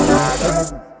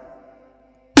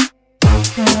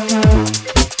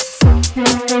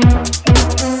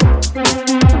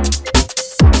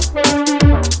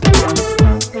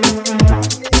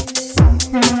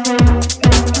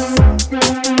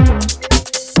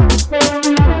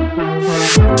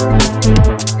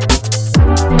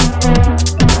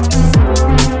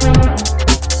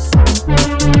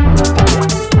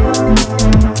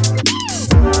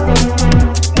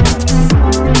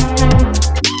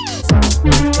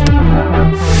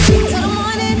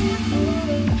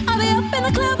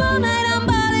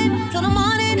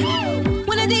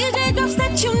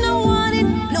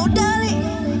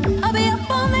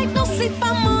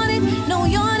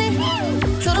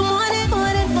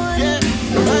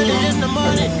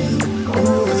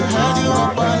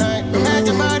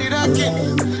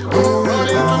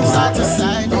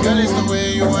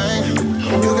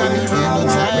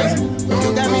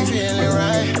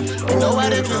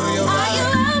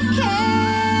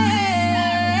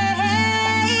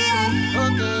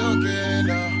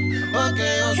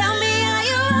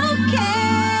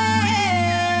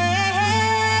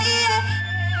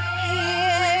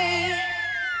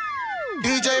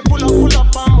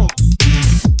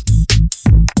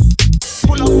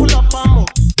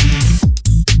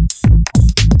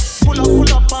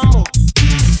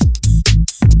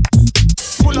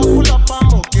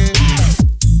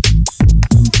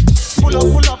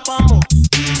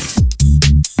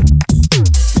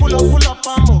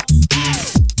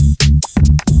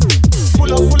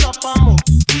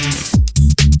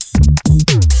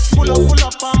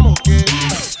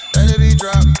 Let it be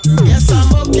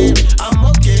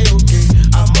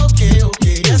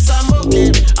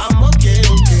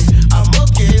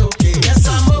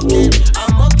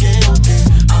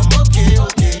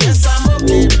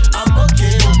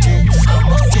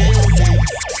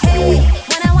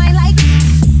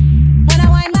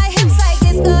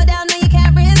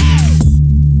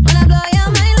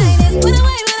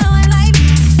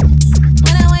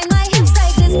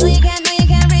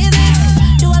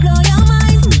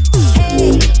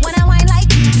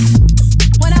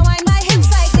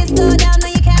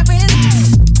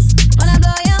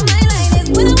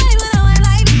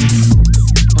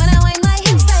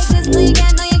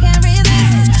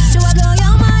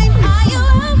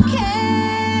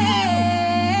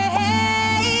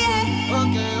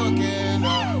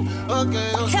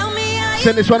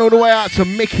Send this one all the way out to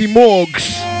Mickey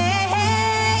Morgs.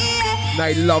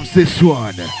 Nate loves this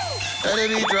one. Let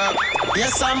it drop.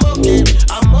 Yes, I'm okay.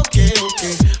 I'm okay,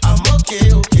 okay. I'm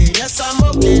okay, okay. Yes, I'm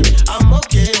okay. I'm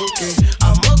okay, okay.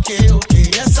 I'm okay, okay.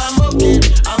 Yes, I'm okay.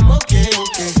 I'm okay,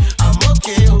 okay. I'm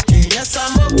okay, okay. Yes,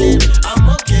 I'm okay. I'm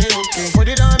okay, okay. Put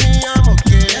it on me, I'm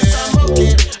okay. Yes, I'm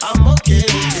okay. I'm okay,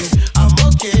 okay. I'm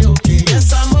okay, okay.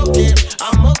 Yes, I'm okay.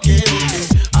 I'm okay, okay.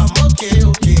 I'm okay,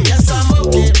 okay. Yes, I'm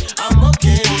okay. I'm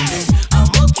okay, okay. I'm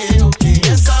okay, okay.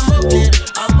 Yes, I'm okay.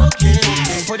 I'm okay,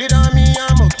 okay. Put it on me,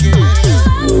 I'm okay.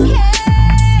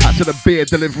 Out to the beer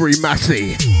delivery,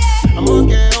 Massey. I'm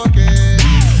okay, okay.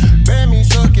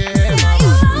 Baby's okay,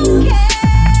 mama.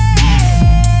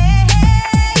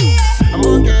 I'm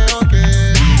okay,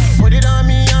 okay. Put it on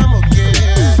me, I'm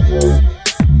okay.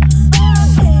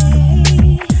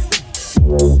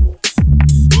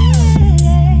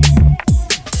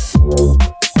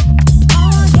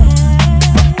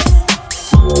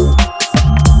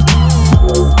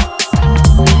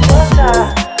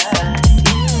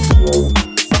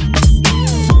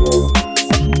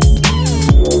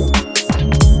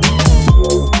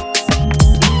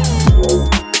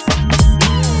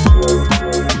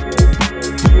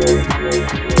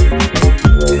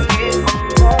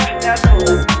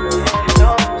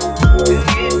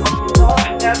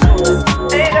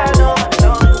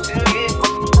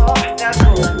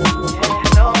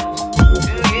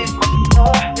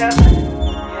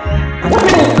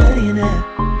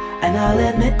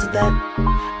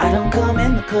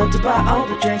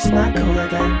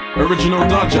 Original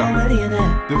Dodger,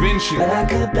 Da Vinci, but I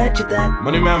could bet you that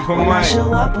Money Man from when I Mike.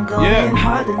 show up, I'm going Yeah.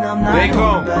 hard and I'm not They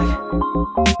going go. back.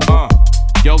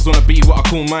 Girls wanna be what I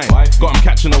call mine. Got 'em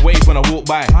catching a wave when I walk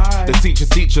by. The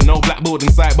teacher, no blackboard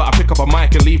inside, but I pick up a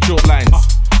mic and leave chalk lines.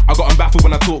 I got 'em baffled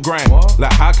when I talk grind.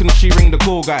 Like, how can she ring the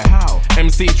call guy?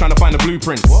 MC trying to find the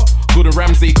blueprints. Gordon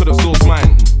Ramsay could have sourced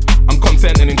mine. I'm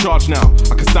content and in charge now.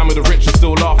 I can stand with the rich and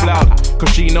still laugh loud.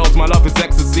 Cause she knows my love is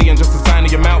ecstasy, and just a sign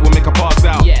of your mouth will make her pass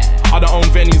out. I don't own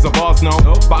venues or bars now,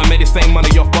 but I made the same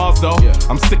money off bars though.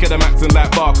 I'm sick of them acting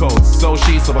like barcodes. So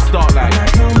I start like, I'm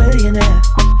not no millionaire,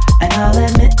 and I'll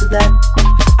admit to that.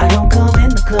 I don't come in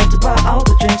the club to buy all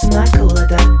the drinks, I'm not cool like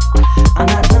that. I'm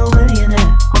not no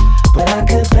millionaire, but I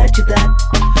could bet you that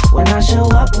when I show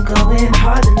up, I'm going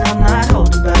hard and I'm not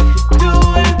holding back.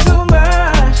 Doing too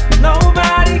much,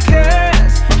 nobody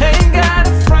cares. Ain't got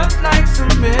a front like some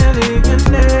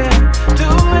millionaire.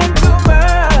 Doing too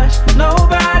much,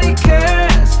 nobody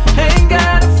cares. Ain't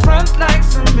got a front like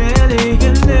some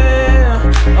millionaire.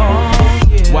 Oh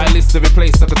yeah. why list every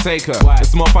place I could take her?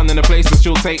 It's more fun than the places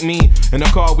she'll take me. In the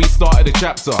car we started a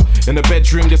chapter. In the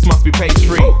bedroom this must be page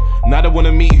 3. Now they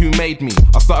wanna meet who made me.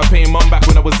 I started paying mum back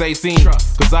when I was 18.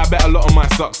 Cause I bet a lot on my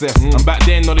success. And back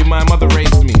then only my mother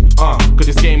raised me. Cause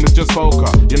this game is just poker.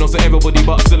 You know, so everybody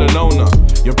but still a loner.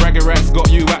 Your bragging rats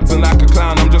got you acting like a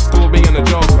clown. I'm just cool being a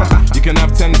joker. You can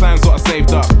have 10 times what I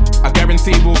saved up. I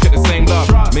guarantee we'll get the same love.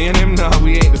 Me and him now,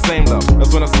 we ain't the same love.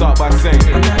 That's when I start by saying,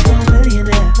 I'm not no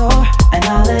millionaire, and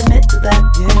I'll admit to that.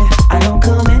 I don't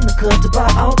come in the club to buy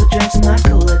all the drinks, I'm not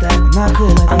cool like that.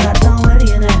 I'm not no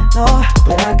millionaire,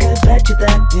 but I could bet you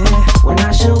that. When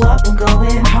I show up, I'm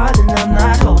going hard and I'm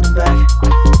not holding back.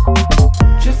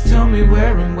 Just tell me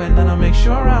where and when, and I'll make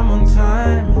sure I'm on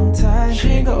time. She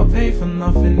ain't gotta pay for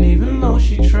nothing, even though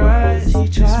she tries.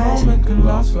 This moment can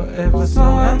last forever, so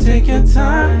I'll take your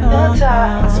time. I'll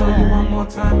tell you one more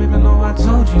time, even though I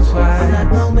told you twice. I'm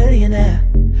not no millionaire,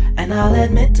 and I'll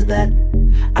admit to that.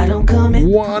 I don't come in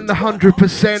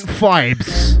 100%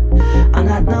 vibes. I'm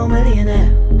not no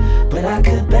millionaire, but I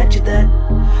could bet you that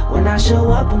when I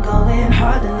show up, I'm going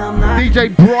hard and I'm not. DJ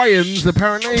Brian's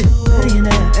apparently.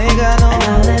 Millionaire, ain't got no, and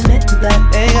I'll admit to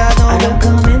that. Ain't got no, I don't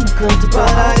come in the club to buy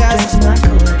all the drinks, I'm not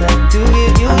cool like that. To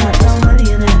give you, I'm not no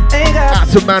millionaire. Ain't got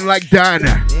That's a man like Dan.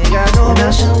 Ain't got no, when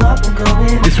I show up, I'm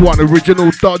going. This one,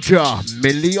 Original Dodger,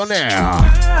 Millionaire.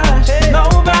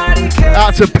 Nobody cares.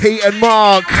 Out to Pete and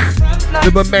Mark.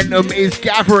 The momentum is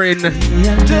gathering.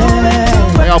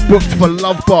 They are booked for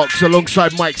Love Box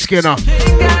alongside Mike Skinner.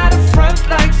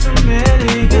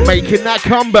 Making that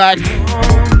comeback.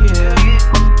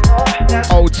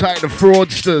 Hold tight, the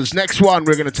Fraudsters. Next one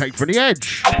we're going to take from the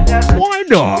edge. Why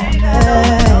not?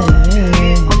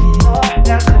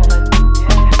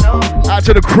 Out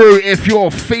to the crew if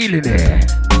you're feeling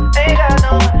it.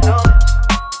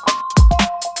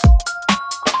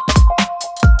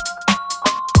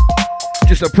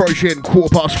 Just approaching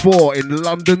 4:15 in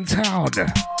London town.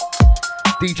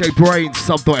 DJ Brain,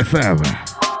 Sub.fm.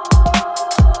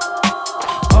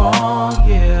 Oh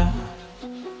yeah.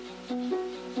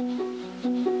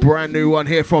 Brand new one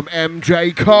here from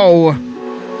MJ Cole.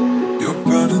 You're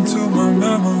burned into my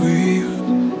memory,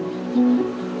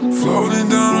 floating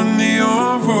down a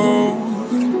neon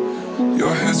road.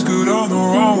 Your head's screwed on the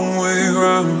wrong way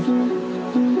round,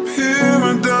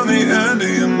 peering down the end of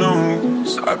your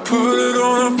nose. I put it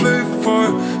on a plate for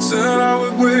you, said I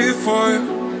would wait for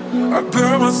you. I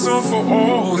bare myself for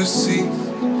all to see,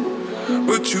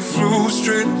 but you flew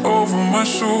straight over my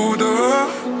shoulder.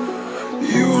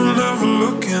 You were never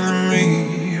looking at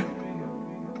me.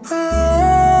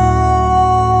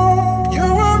 You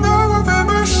will never be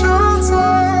my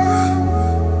shelter.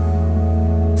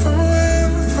 From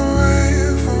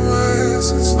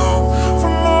ice and snow,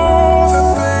 from all the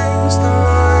things that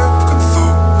life can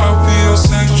throw. I'll be your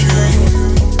sanctuary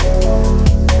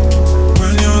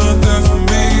when you're not there for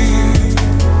me.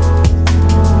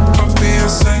 I'll be your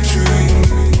sanctuary,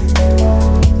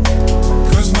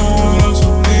 'cause no one else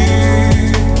will be.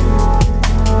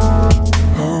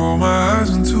 I roll my eyes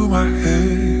into my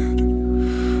head,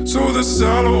 so the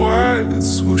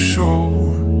silhouettes will show.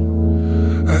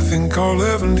 I think I'll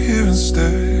live in here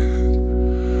instead.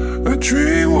 A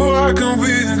dream where I can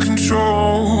be in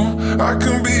control. I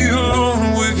can be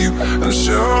alone with you and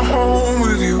share a home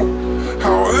with you,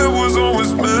 how it was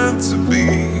always meant to be.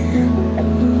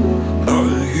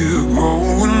 Nothing here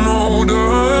growing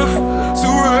older,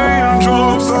 2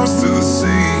 raindrops lost to the sea.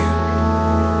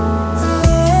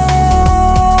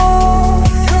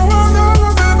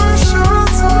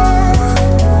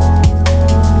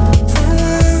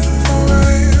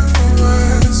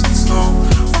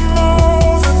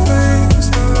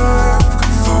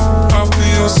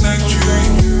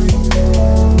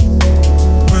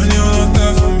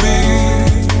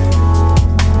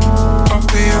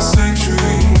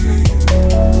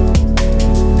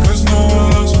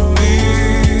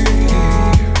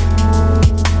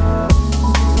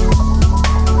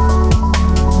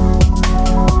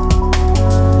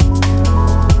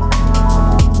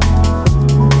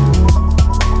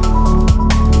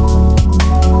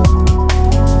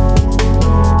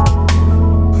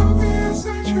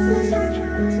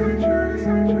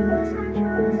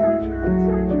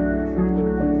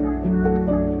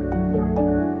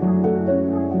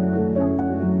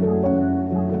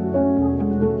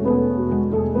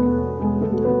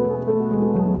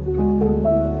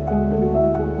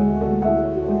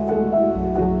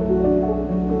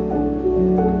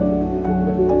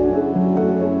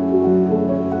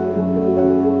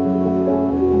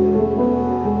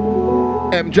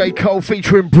 MJ Cole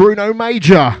featuring Bruno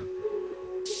Major.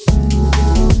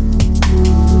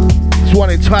 This one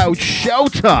entitled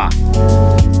Shelter.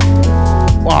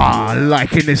 Ah,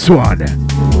 liking this one.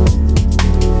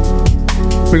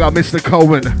 Big up Mr.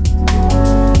 Coleman.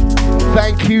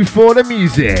 Thank you for the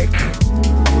music.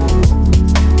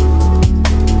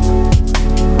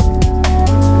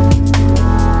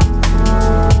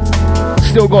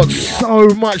 Still got so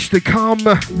much to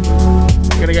come.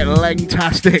 Gonna get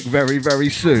Langtastic very,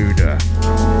 very soon.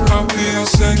 I'll be your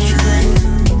sanctuary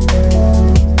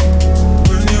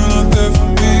when you're not there for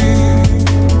me.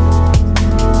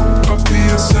 I'll be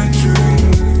your sanctuary,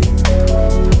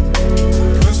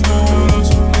 'cause no one else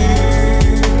will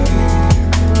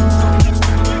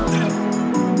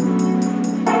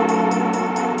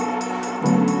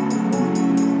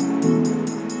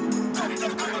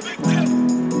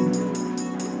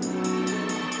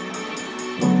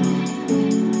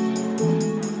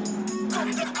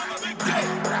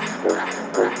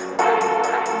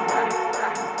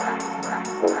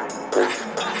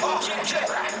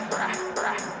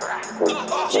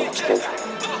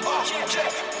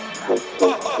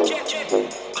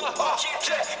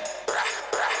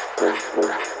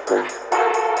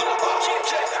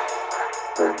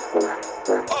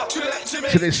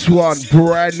To this one,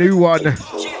 brand new one.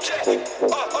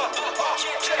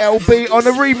 LB on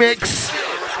the remix.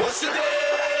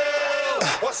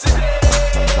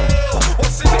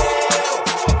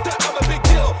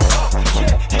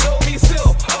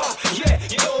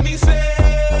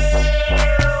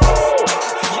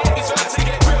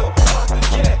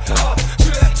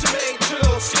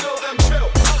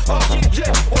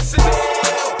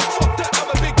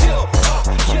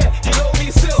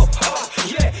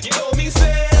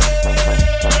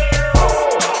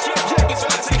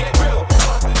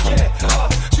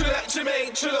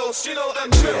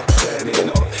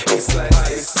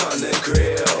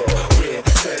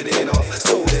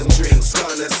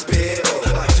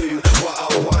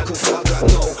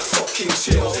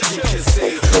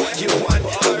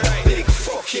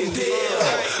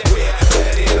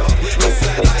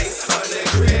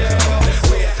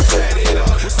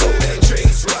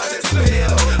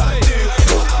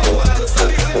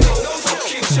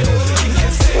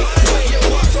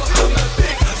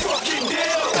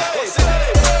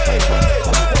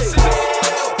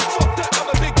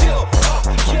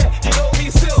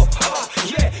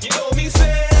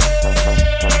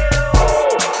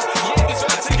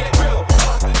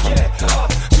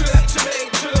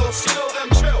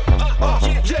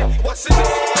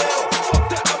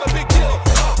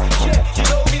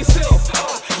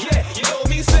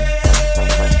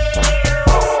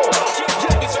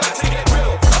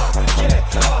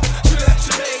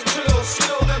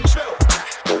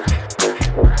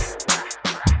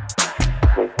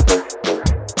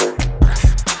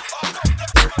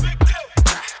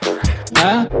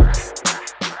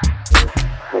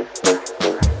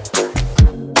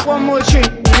 One more tune, you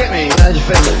get me? How do you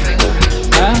feel?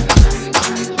 Huh?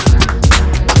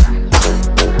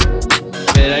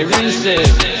 Yeah, they really said.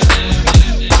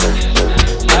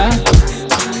 Huh?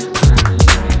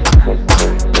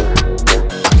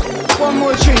 One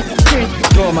more tune.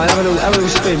 Go on, man, have a little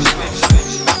spin.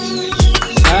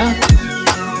 Huh?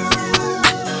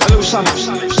 A little something.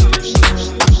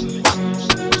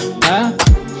 Huh?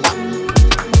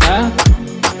 Huh?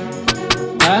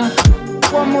 Huh?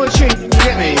 One more tune, you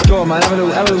get me? Go on, man, have a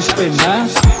little spin. Huh?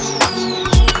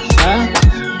 Huh?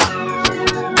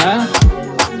 Huh?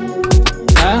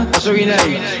 Huh? That's all you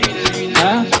need.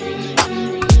 Huh?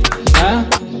 Huh?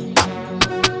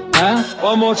 Huh?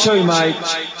 One more tune, mate.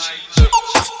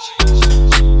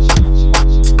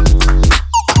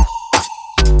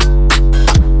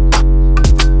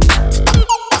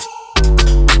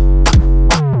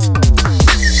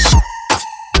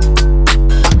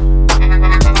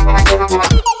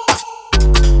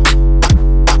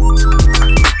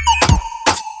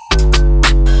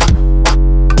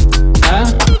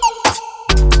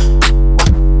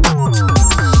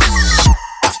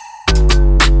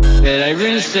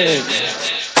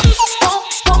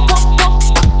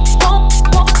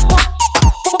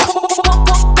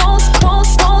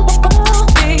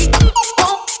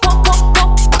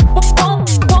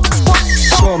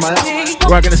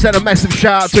 We're going to send a massive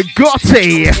shout out to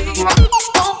Gotti.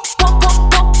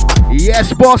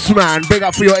 Yes, boss man, big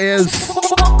up for your ears.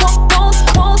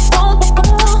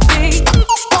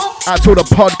 Out to all the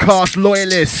podcast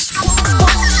loyalists.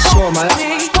 Go on, man.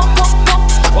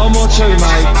 One more tune,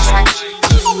 mate.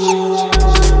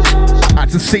 Out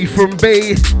to C from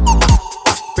B.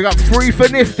 Big up 3 for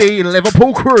Nifty,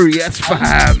 Liverpool crew, yes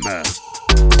fam.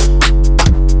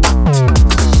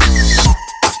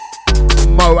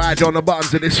 Moad on the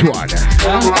buttons of this one.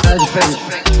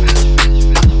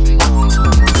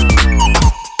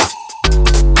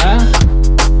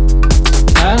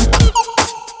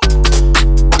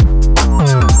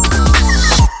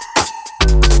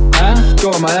 Go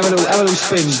on, man, have a little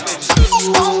spin.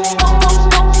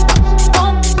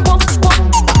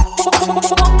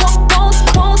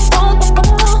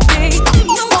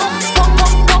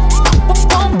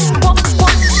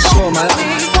 Go on, man.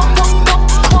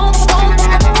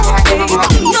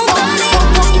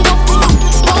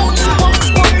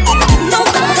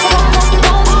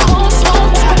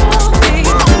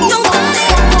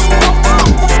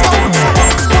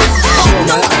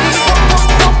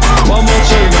 One more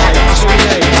tune, mate. That's all you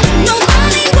need.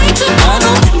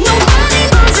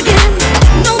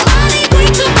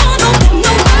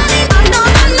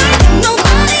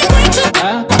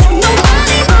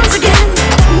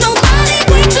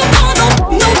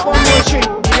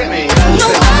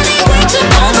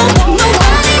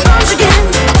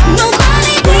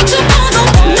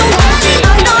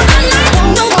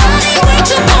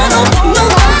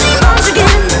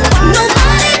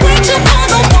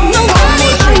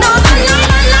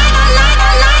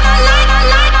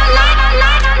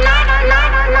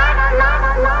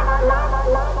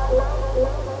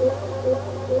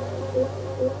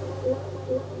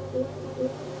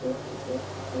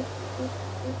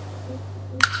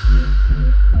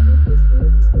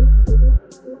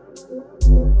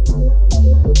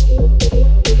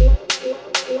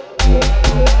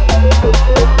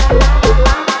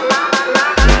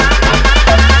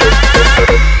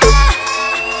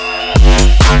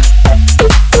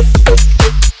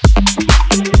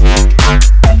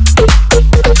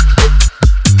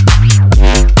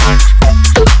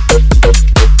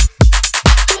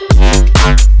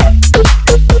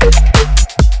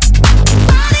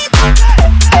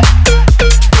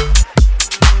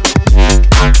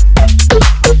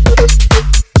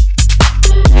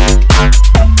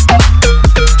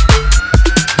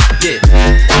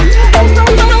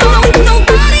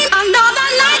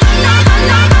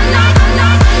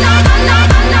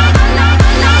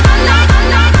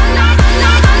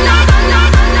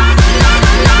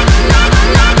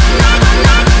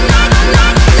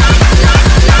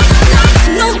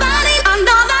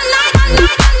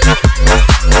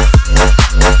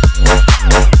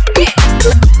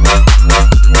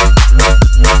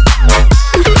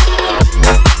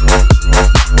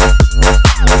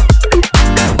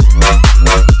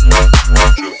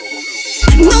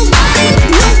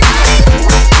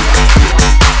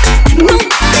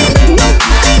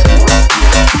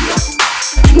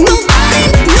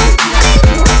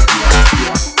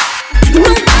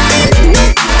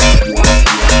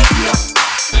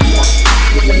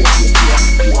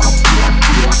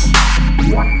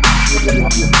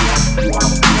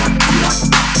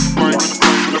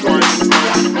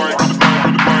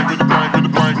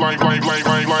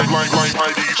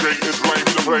 DJ is playing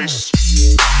in the place.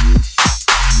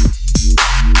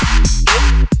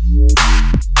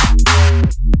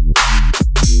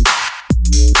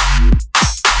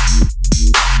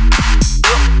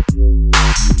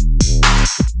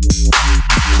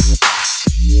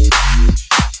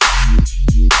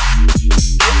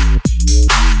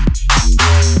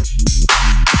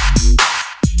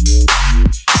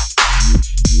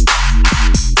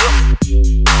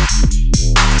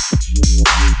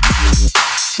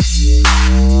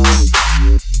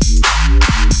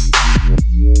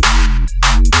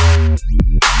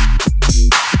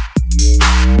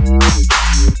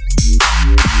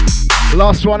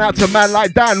 Last one out to man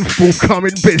like Dan,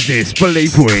 forthcoming business,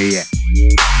 believe we.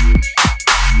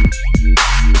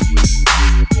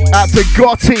 Out to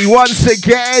Gotti once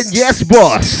again, yes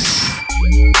boss.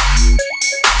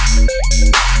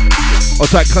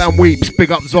 Outside Clown Weeps,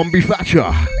 big up Zombie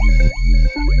Thatcher.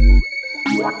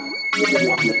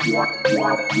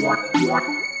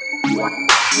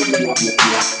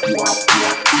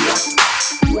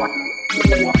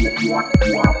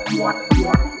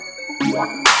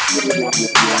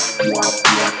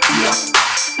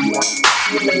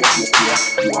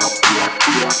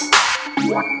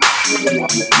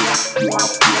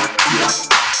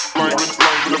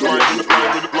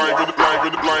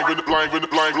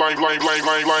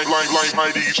 My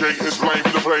DJ is playing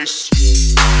in the place.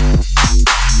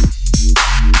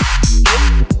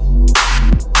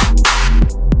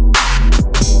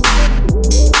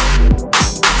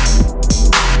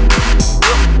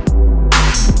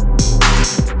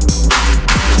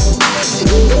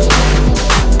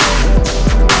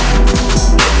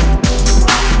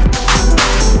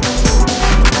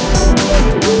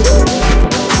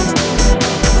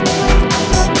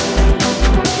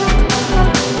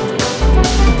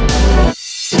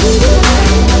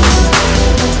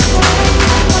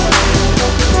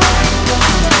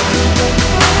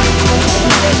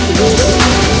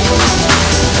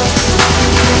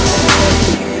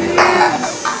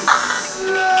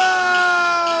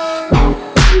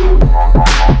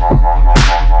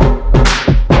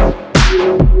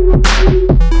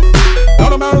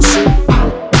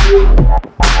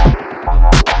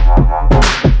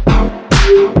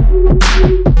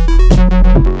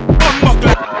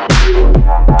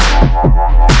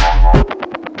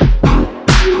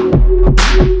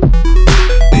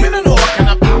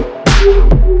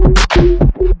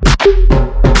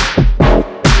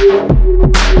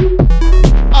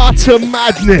 To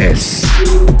madness.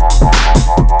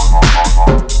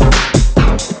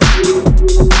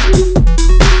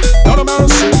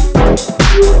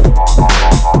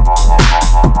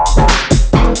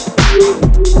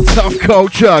 Tough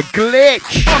culture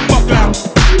glitch.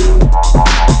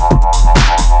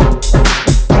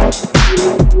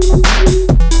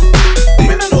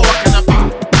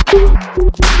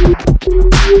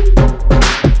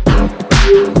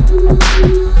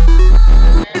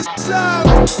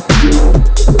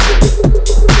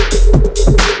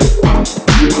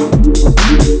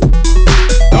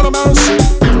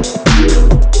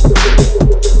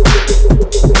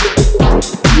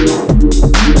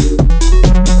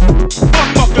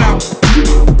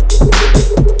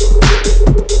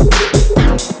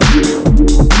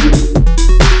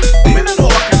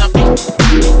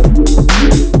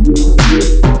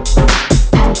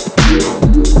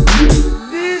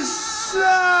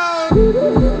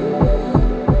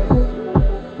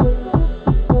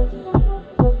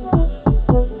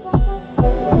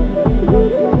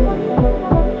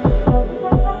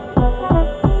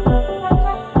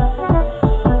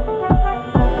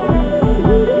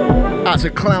 As a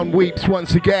Clown Weeps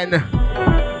once again.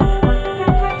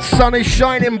 Sun is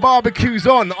shining, barbecue's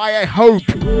on, I hope.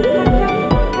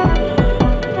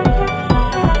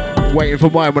 Waiting for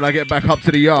mine when I get back up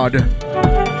to the yard.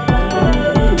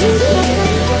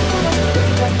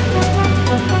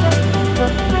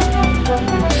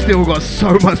 Still got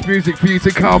so much music for you to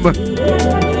come.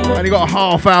 Only got a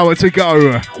half hour to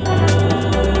go.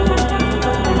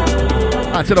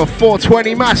 Out to the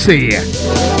 420 Massey.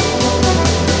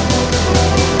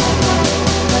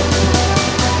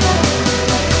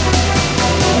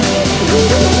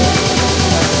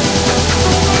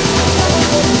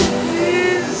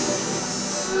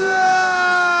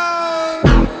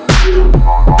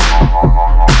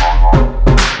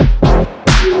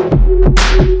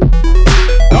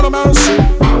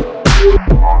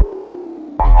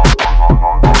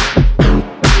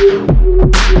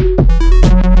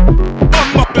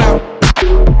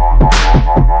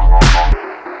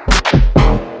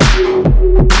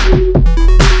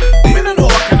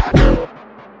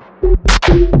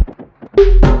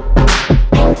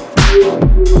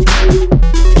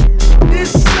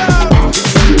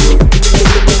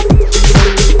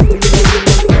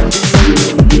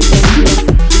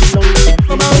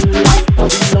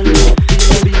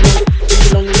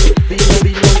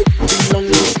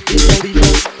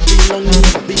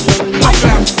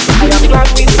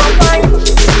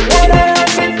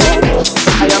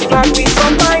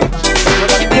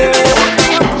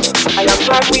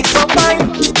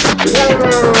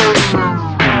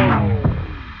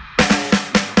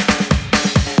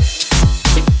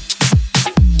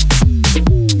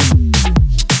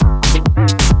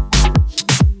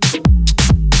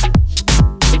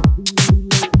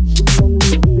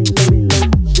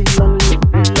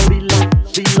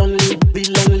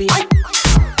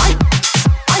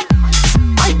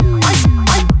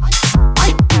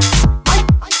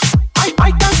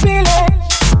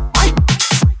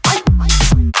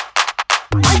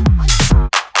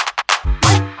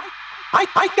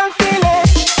 I can feel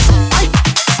it.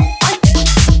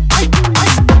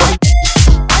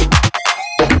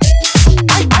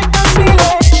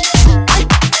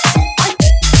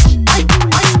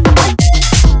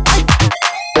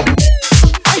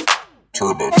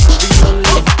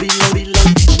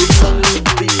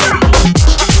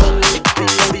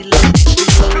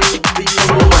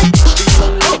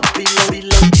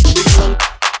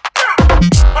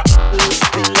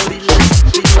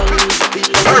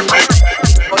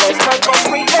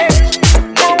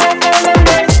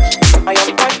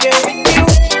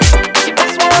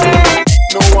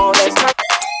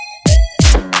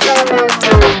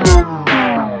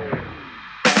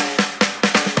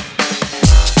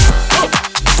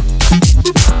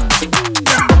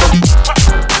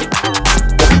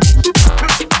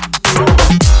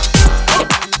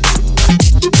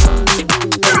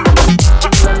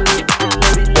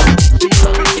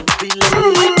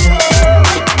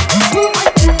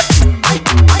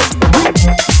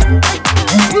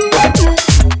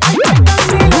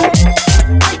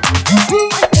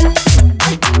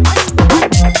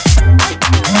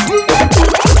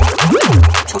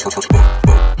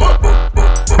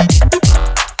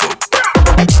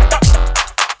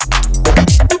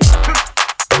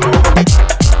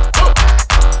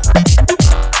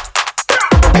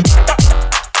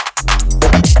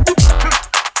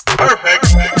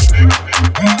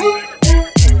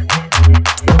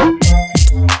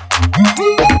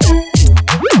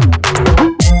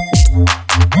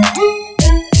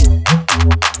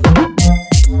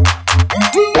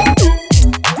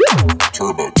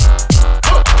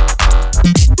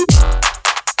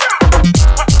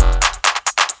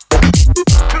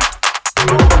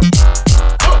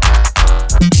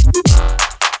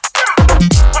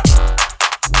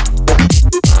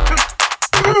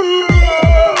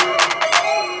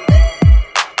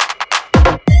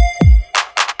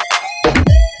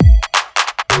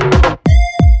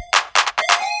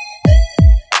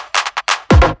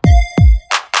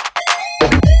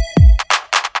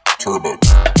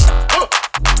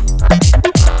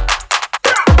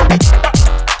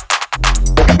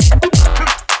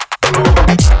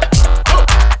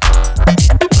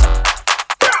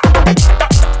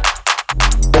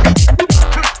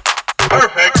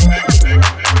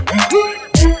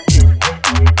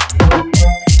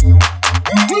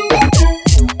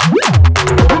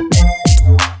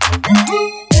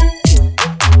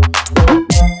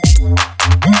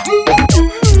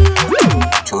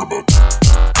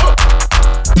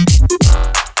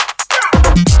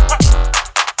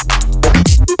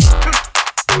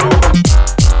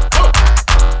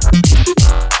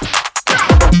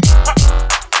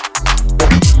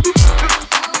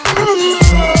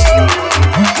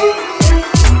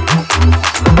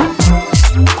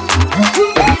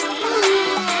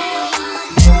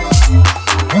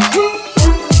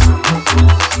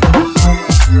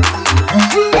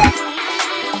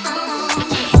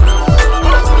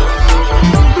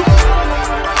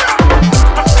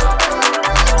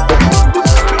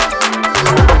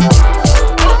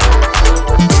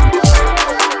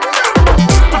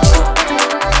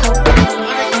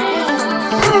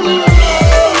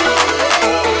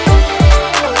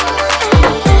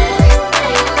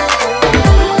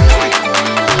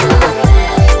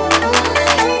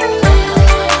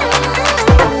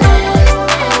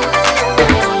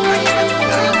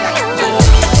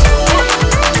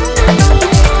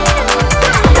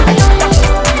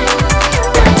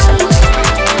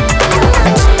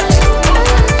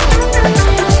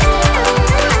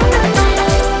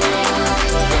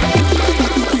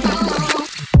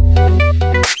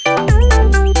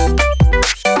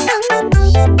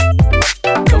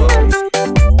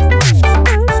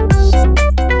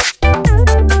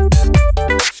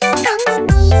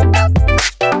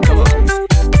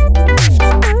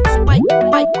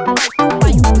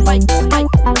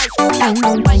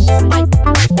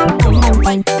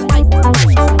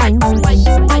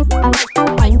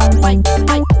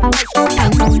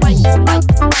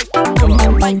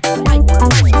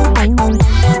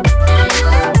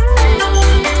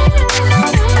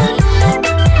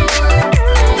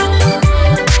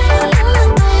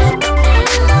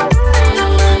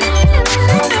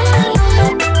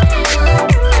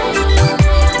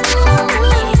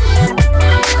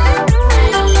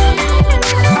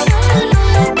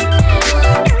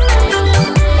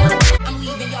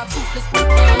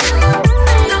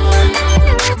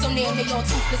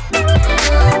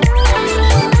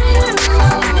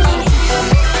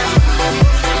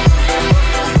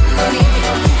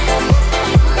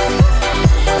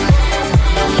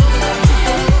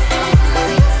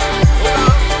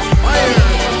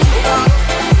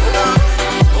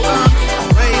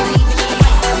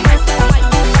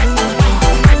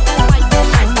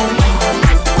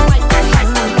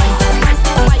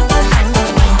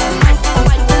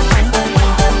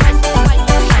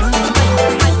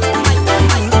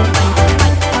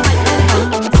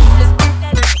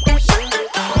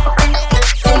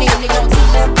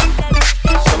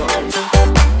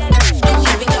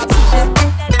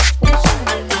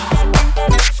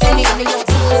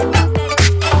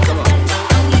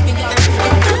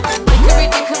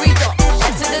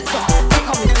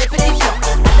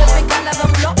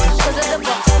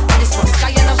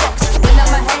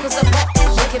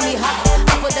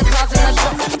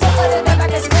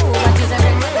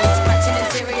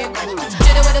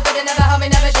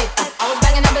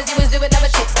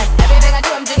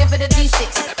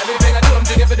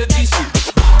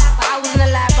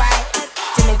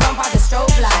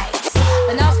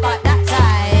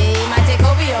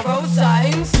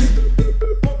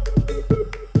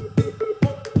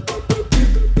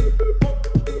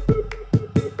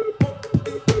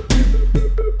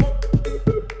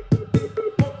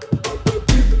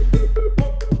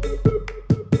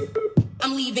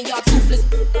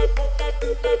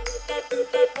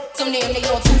 So nearly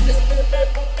your toothless.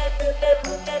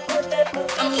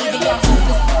 I'm leaving your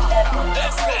toothless.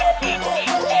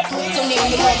 So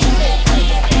nearly your toothless.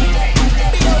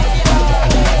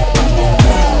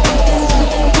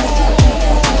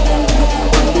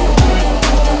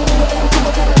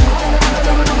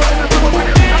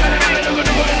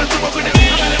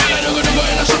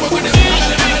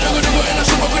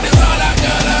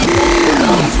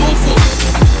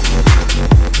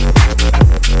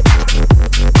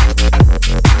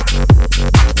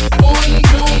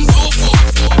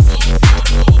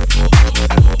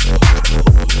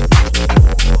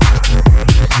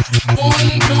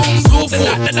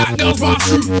 That girls pass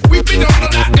through. We been up on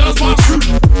that girls pass through.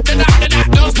 That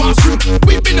girls pass through.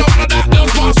 We been up on that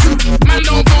girls pass through. Man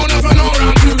don't phone up for no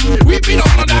round two. We been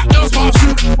up on that girls pass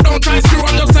through. Don't try screw,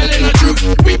 I'm just telling the truth.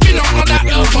 We been up on that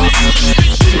girls pass through.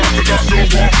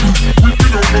 We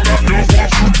been up on that girls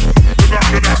pass through. We been up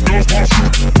on that girls pass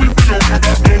through. We been up on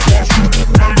that girls pass through.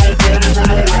 Man don't phone up for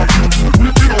no round two.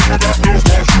 We been up on that girls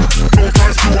pass through. Don't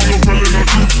try screw, I'm just telling the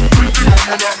truth. We been up on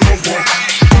that girls pass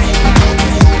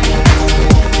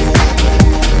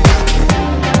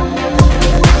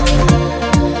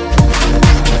through.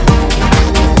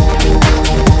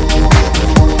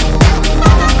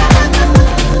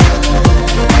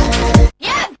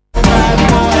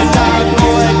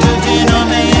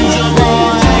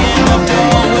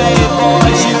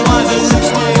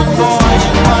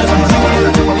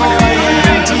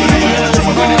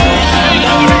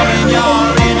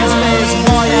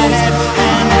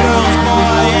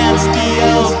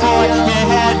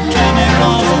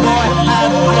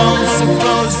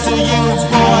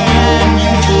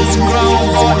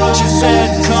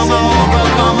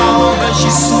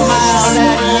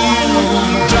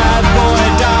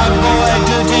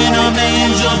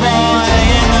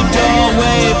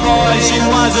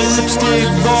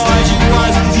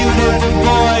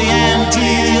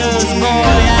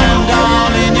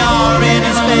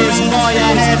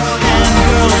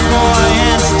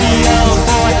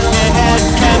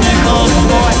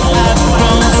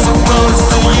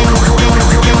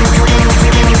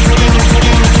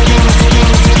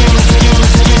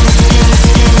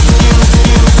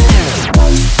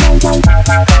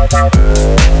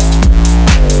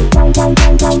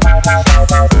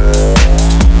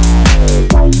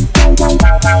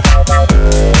 Bye.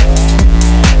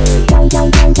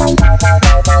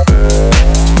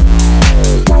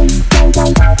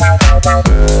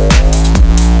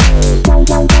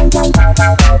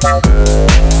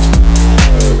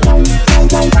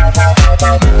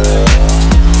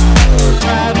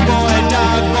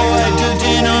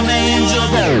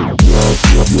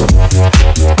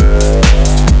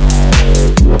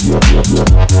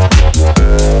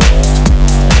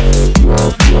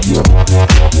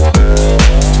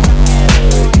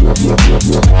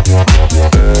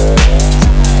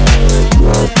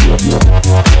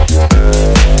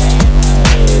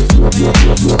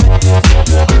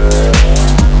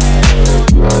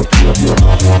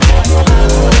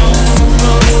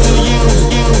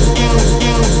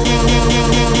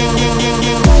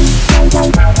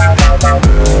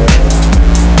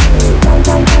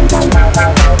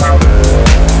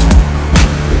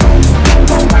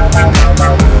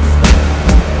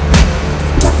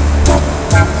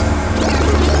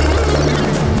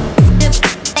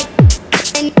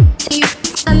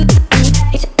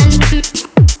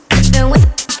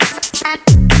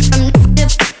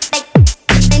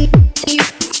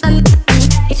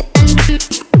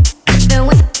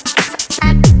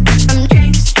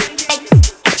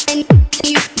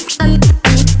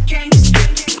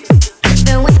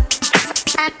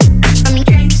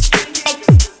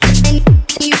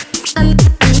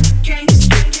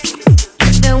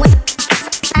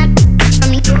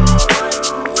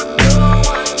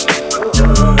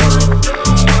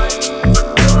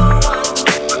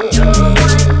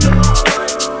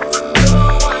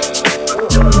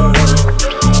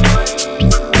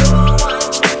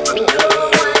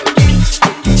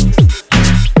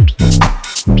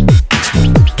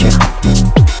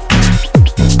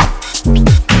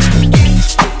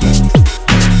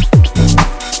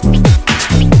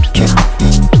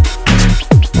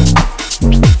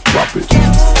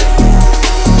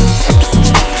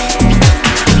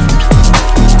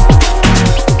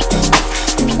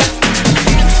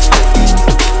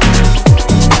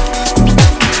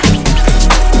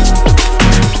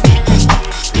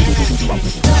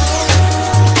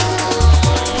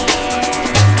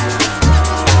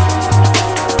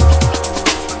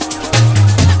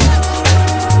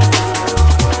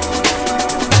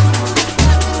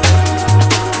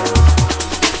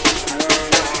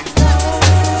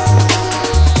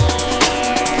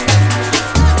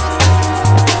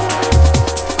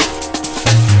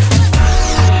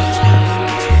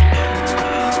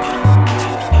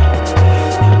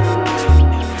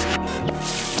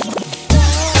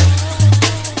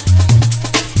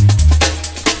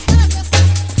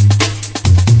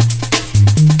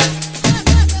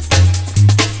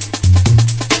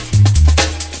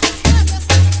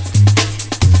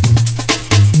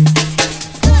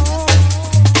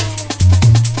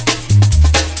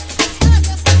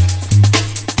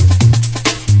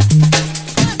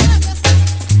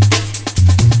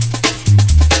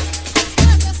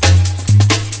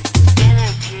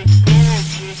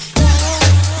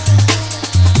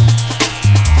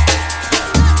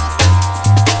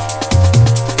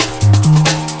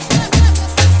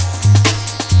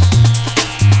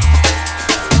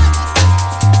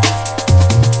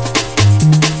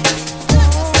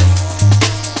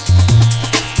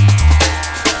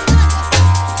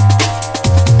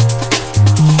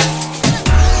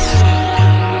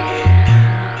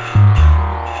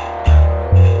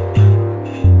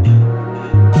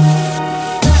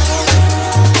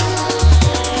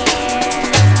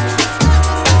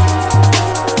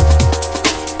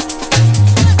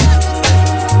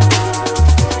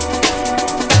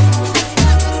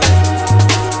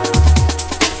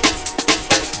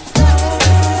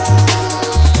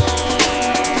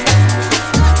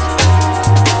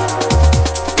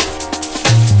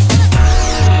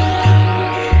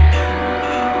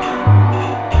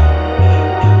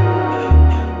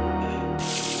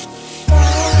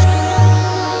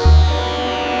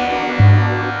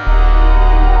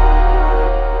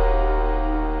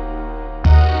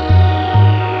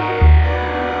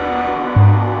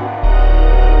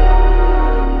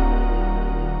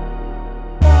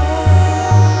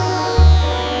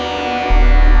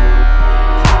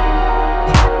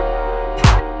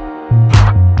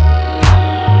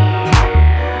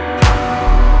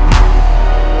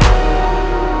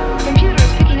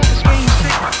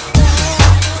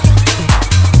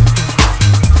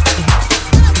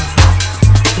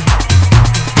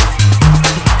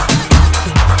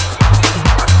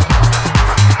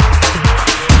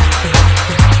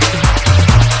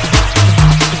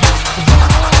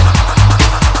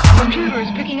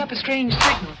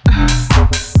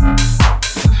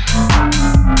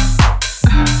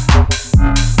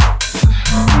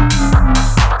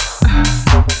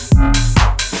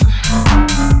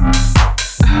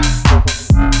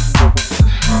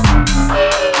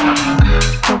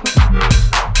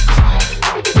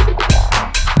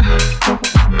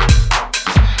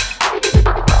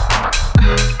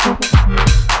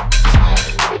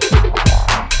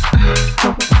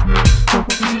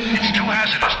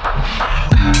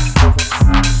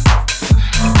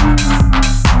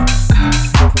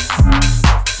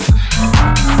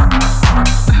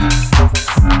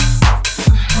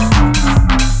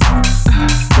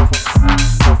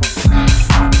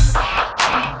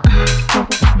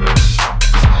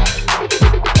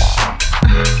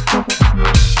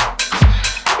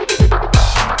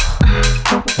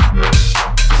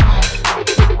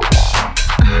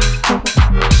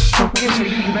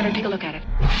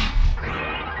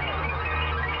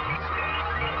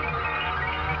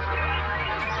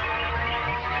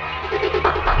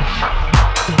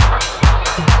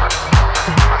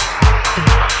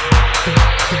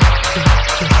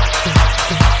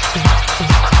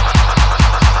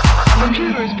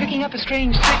 Computer is picking up a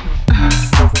strange signal.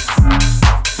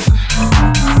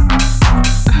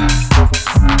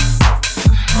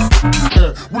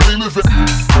 Where they live at?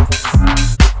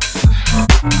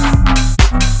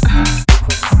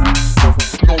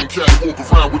 No cat walk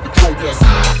around with the drone gas.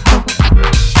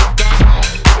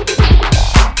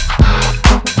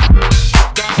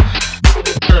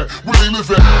 Where they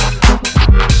live at?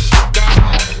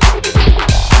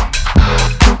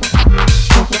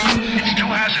 It's too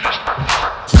hazardous.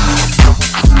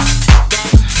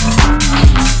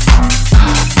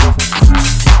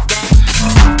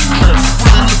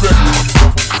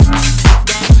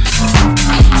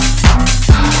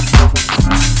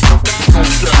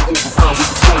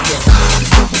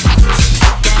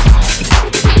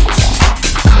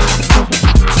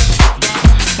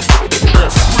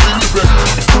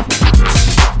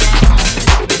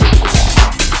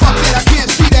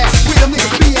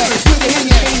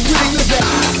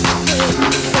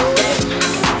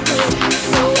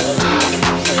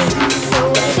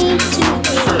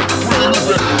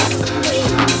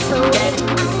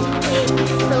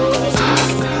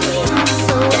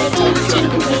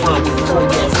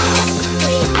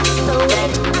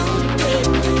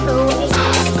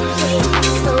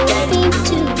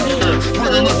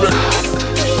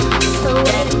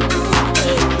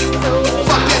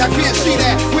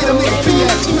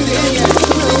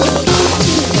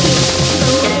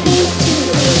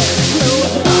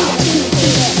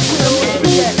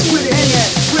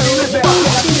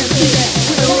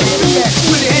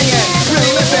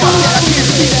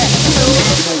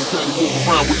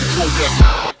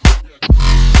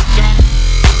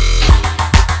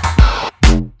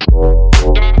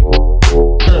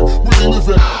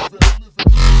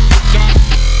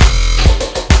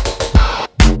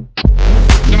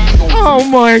 Oh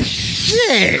my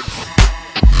shit!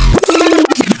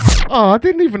 Oh, I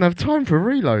didn't even have time for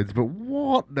reloads, but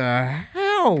what the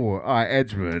hell? Alright,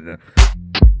 Edgewood.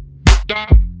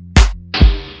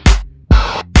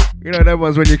 You know, them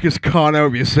ones when you just can't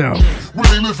help yourself.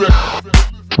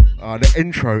 The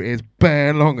intro is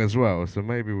bare long as well, so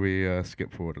maybe we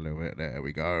skip forward a little bit. There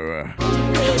we go.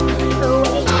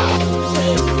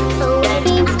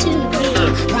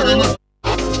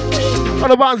 On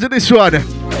the buttons of this one.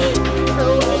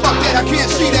 I can't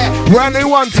see that. Brand new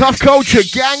one, Tough Culture,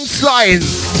 Gang Signs.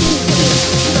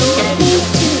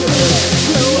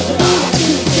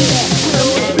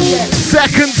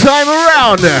 Second time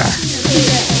around.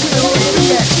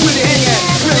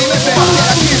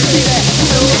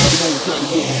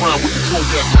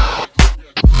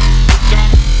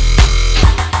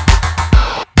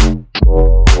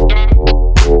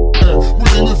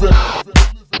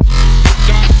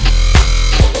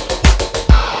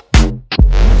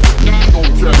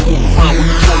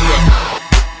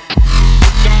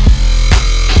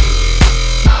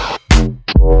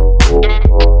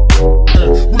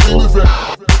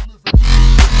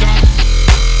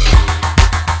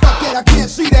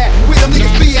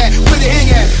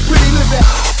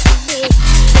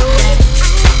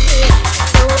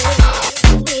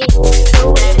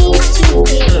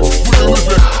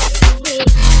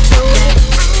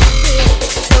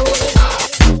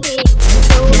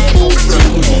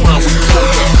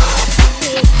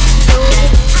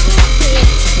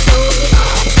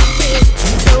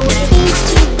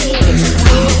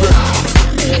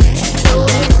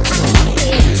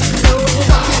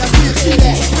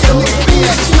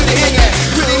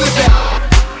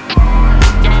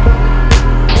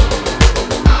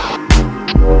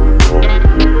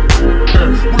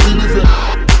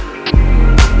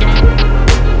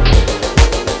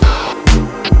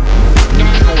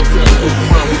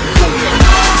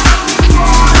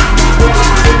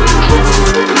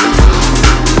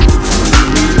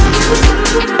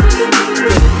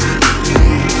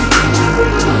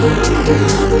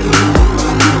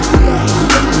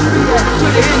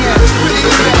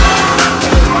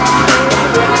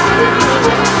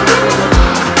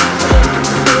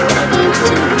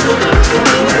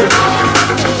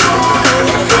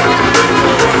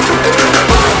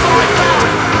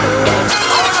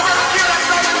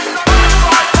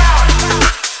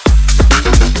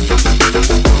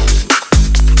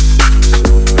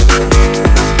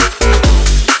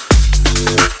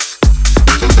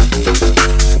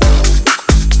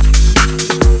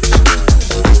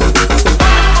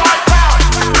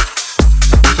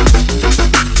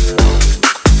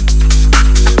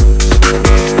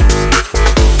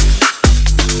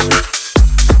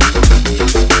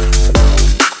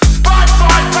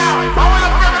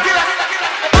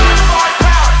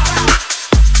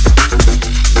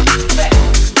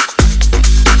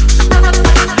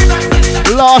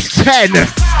 again.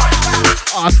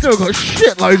 I still got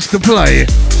shitloads to play.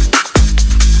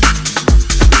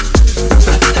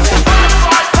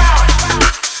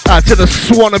 To the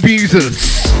Swan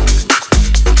Abusers.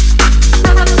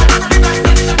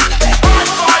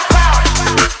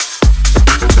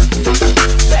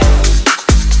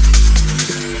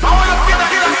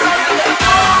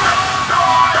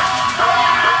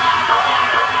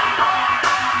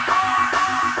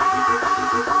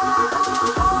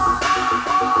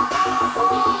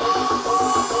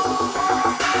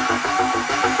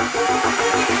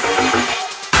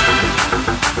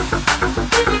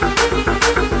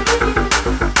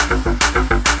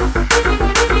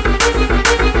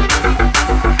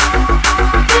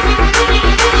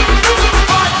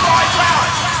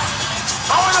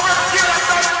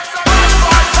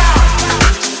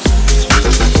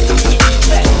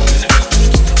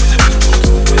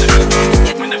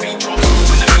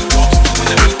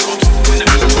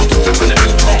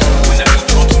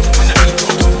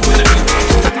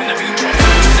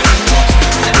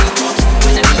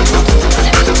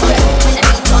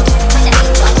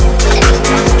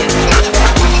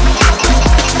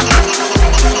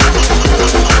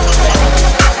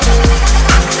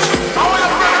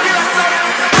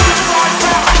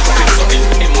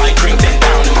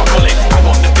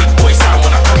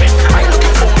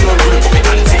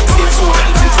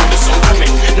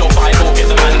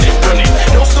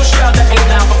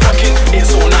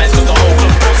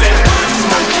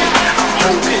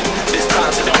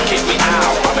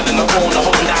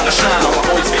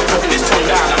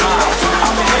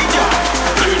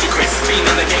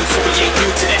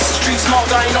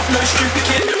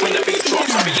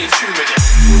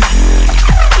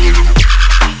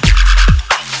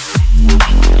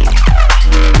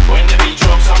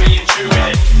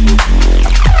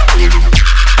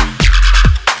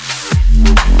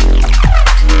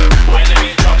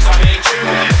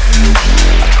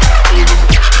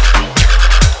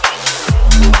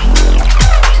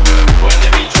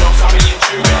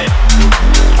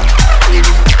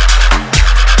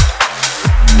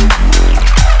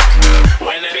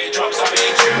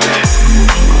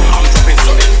 I'm dropping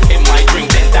something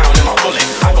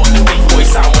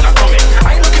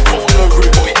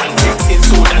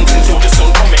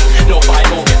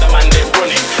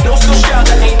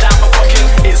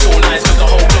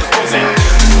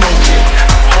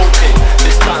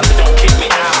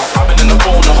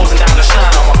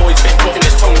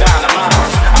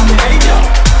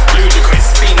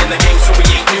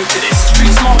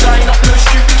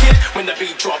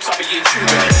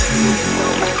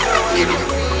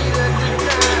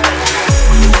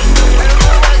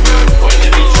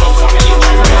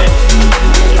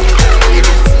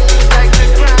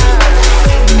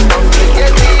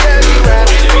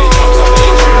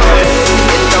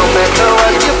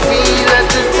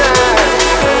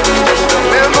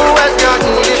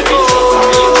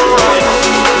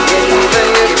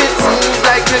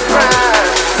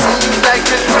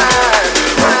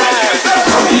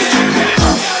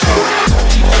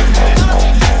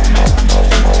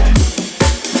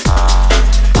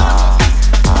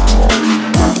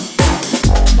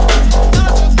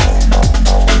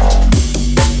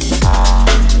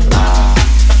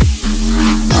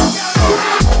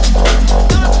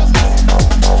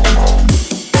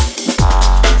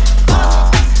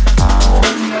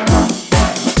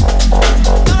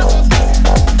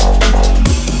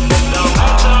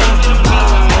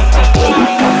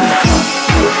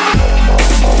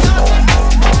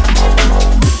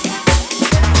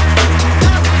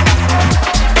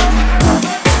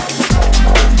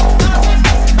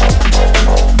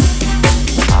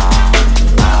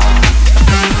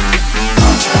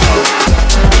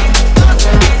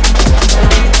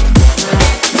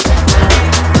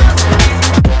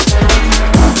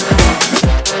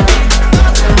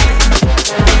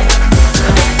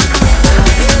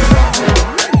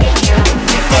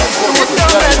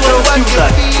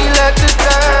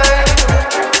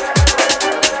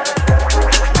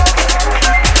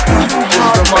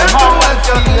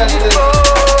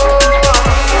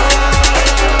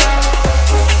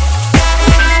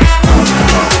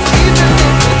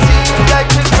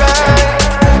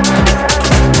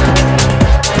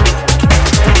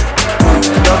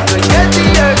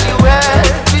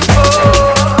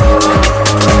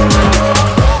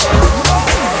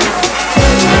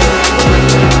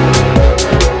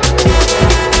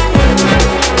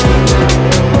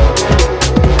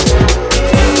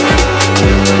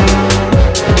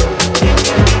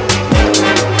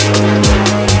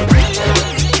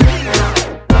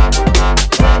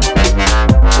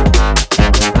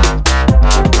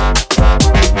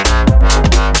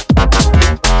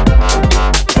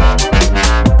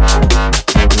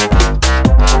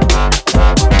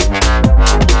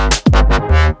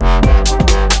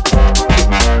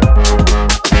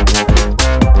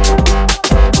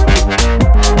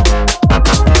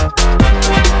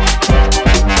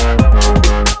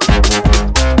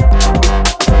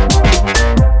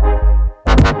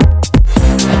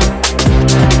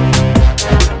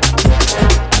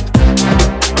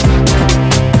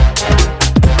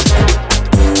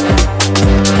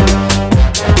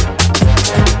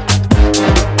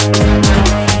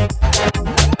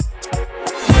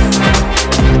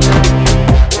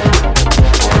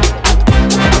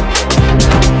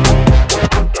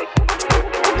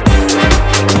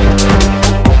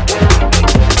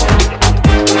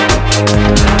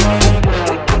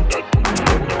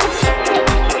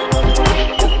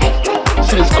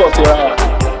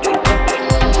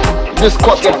This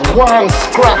cut get one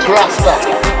scratch rasta.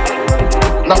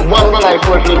 Not one run I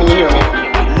put in hear me.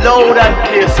 Loud and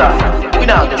clear, sir. We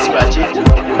now get scratch it.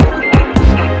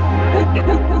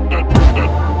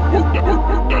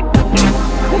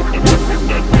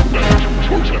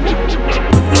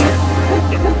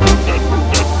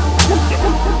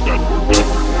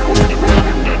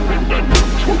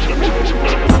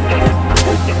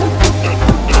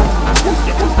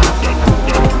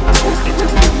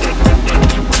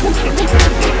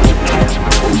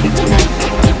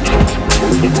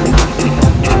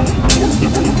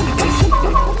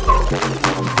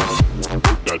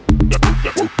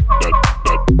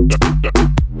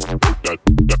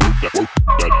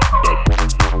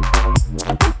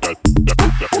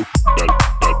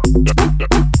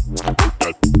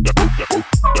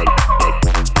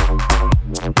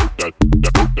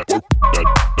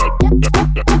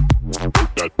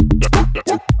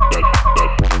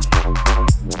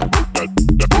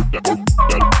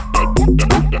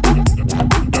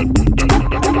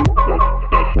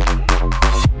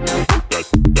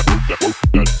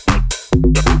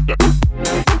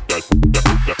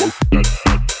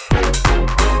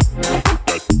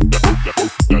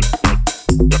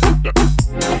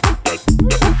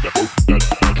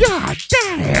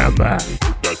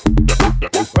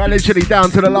 Literally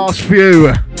down to the last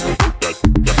few.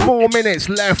 4 minutes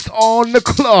left on the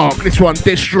clock. This one,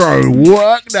 Distro,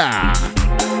 work that.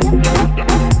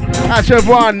 That's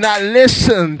everyone that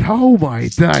listened. Oh my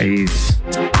days.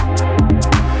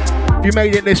 If you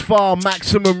made it this far,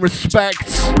 maximum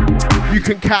respect. You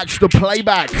can catch the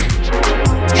playback,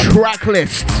 track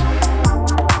list,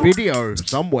 video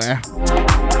somewhere.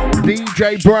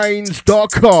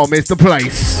 DJBrains.com is the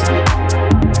place.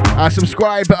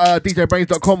 Subscribe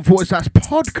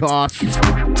djbrains.com/podcast.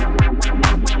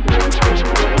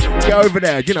 Get over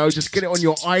there, you know, just get it on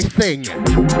your iThing.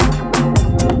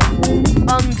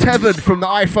 Untethered from the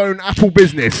iPhone Apple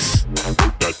business.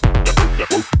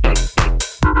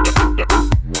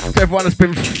 So everyone has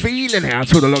been feeling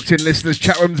out. All the locked in listeners,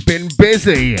 chat room's been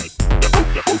busy.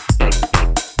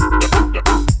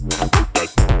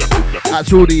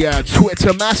 That's all the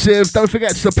Twitter massive. Don't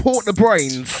forget to support the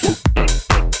Brains.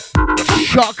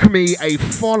 Chuck me a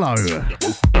follow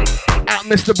at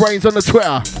Mr. Brains on the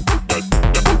Twitter.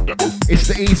 It's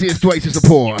the easiest way to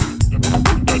support.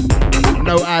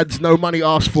 No ads, no money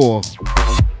asked for.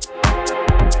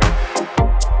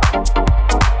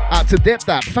 Out to Dip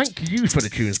That. Thank you for the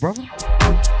tunes, brother.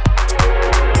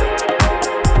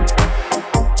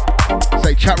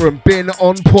 Say chat room been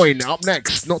on point. Up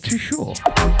next, not too sure.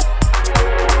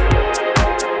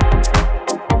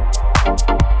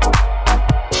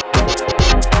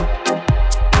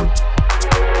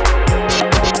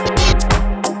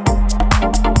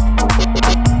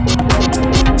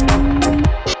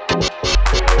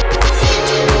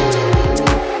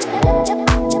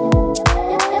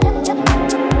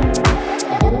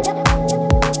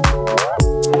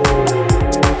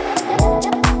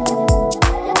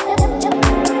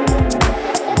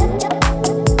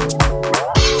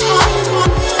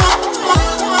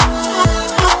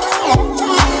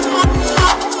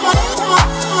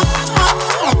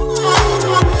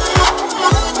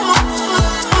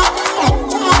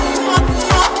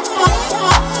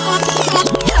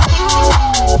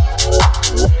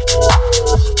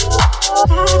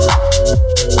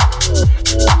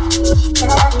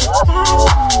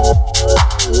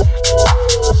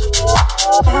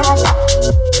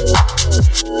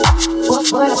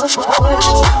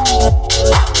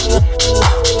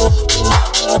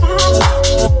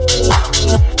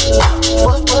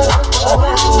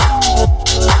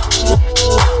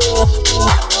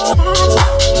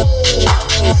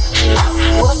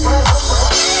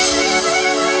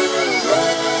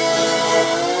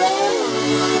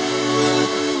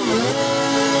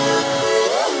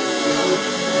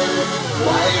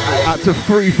 To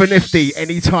 3 for Nifty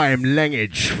anytime,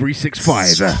 Langage 365.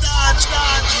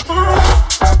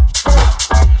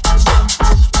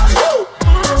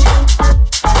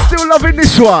 Still loving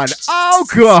this one. Oh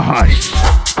gosh.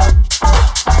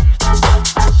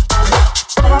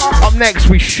 Up next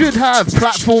we should have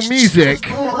platform music.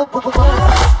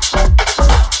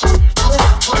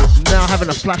 Now having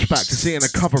a flashback to seeing a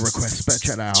cover request. Better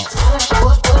check that out.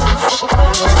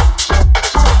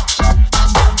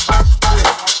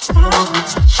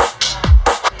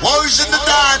 Who's in the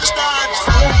dance?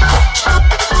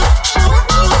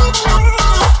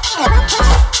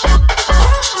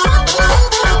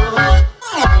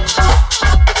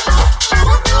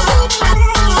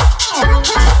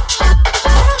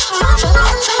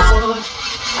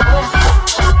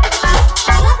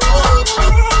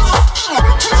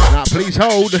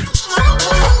 told.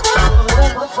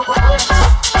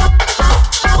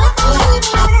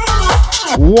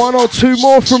 One or two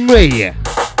more from me.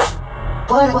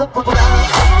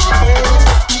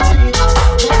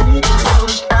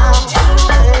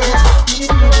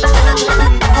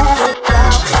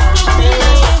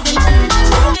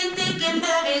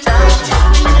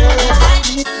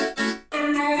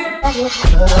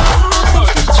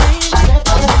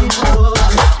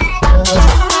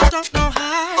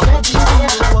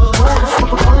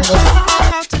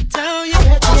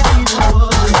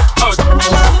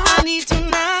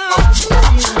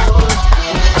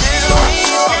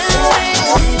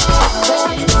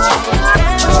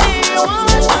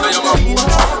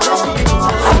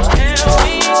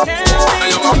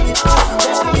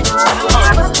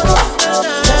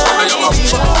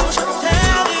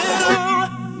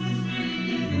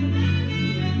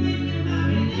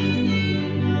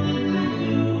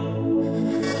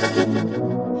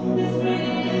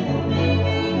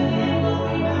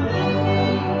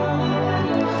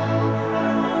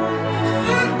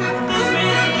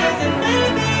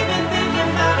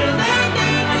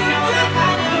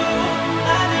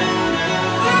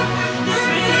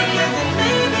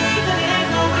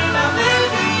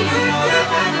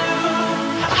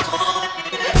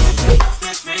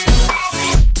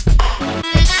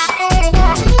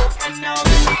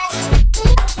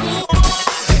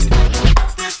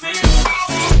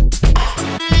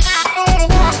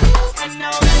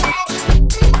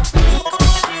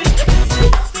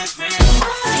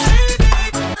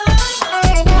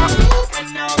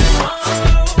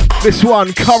 This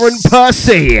one, Current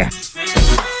Percy.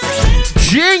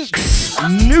 Jinx,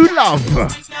 New Love.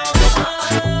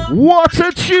 What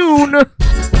a tune.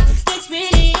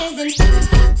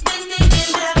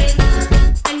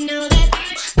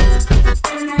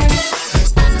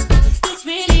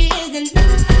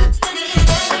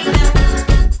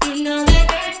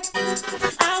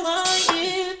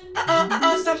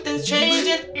 Something's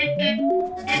changing.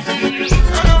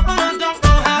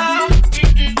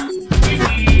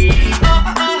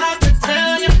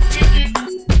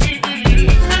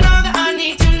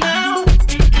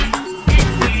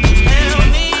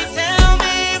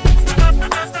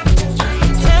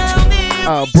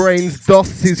 Brains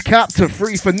doffs his cap to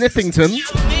Free for Nithington.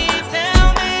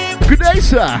 Good day,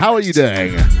 sir. How are you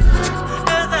doing?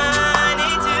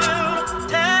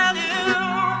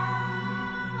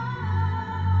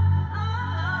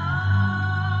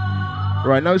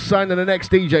 Right, no sign of the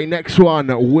next DJ. Next one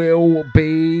will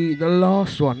be the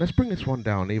last one. Let's bring this one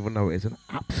down, even though it is an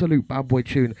absolute bad boy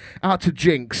tune. Out to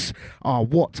Jinx.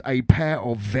 What a pair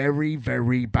of very,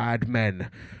 very bad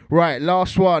men. Right,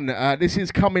 last one. This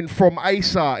is coming from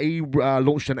Asa. He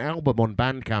launched an album on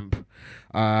Bandcamp.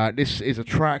 This is a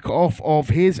track off of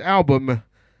his album.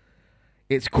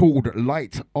 It's called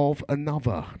Light of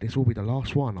Another. This will be the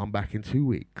last one. I'm back in 2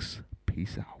 weeks.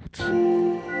 Peace out.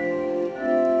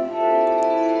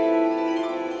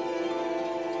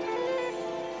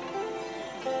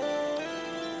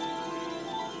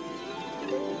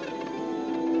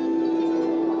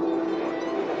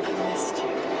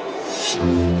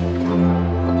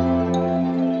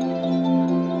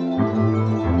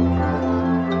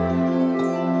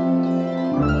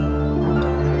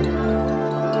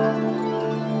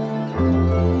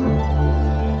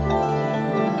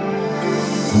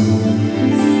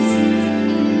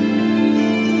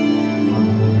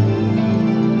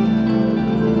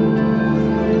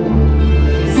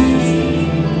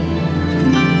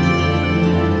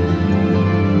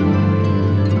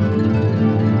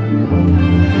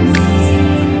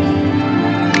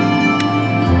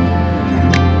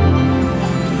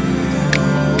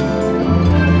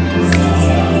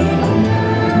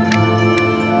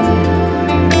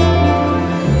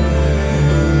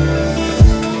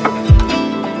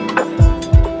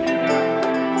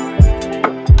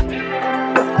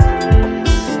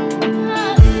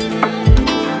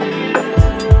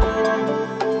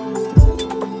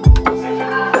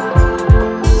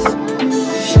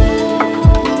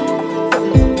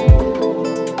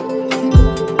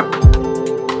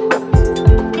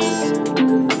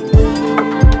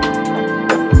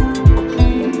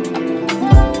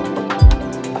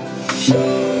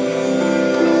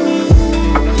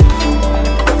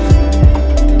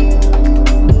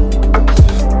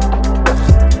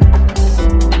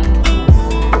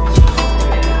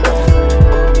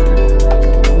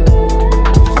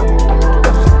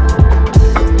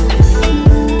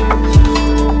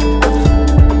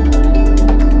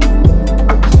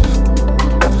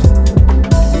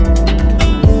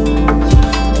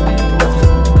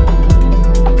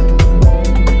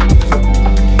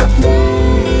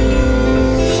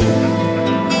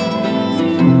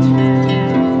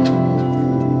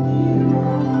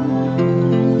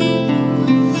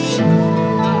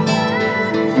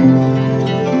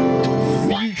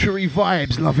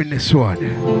 Vibes, loving this one.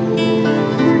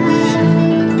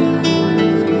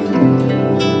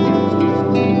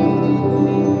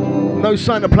 No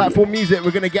sign of platform music.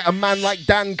 We're going to get a Man Like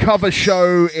Dan cover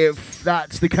show if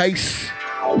that's the case.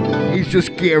 He's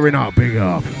just gearing up, big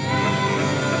up.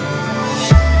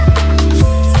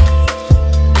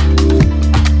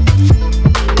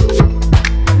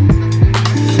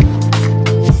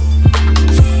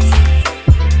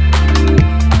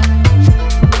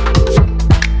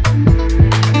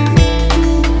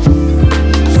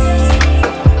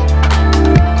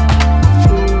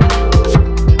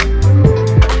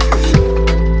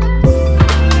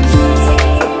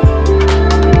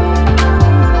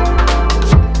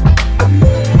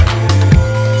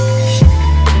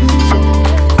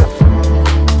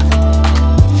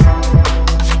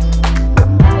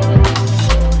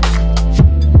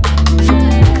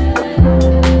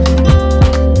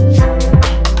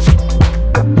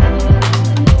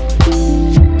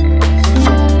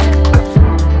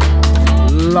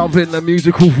 Loving the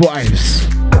musical vibes.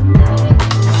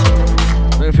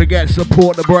 Don't forget,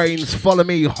 support the Brains. Follow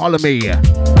me, holler me at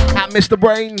Mr.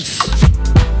 Brains.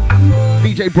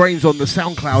 DJ Brains on the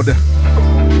SoundCloud.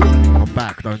 I'm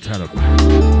back, don't tell him.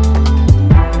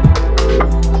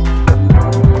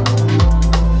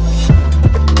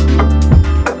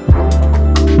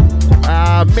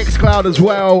 Mixcloud as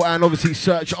well, and obviously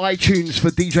search iTunes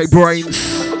for DJ Brains.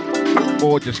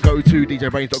 Or just go to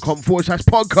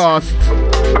djbrains.com/podcast.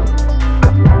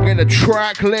 Get a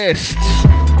track list.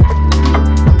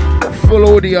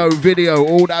 Full audio, video,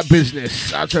 all that business.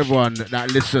 That's everyone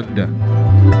that listened.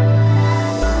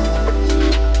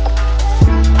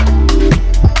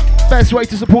 Best way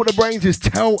to support the Brains is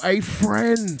tell a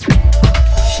friend.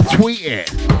 Tweet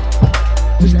it.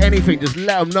 Just anything, just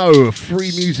let them know.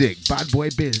 Free music, Bad Boy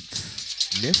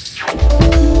Business.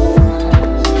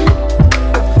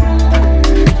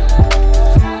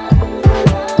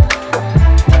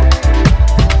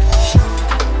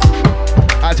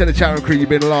 To the chat room crew, you've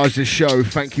been large this show.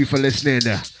 Thank you for listening.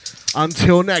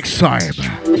 Until next time.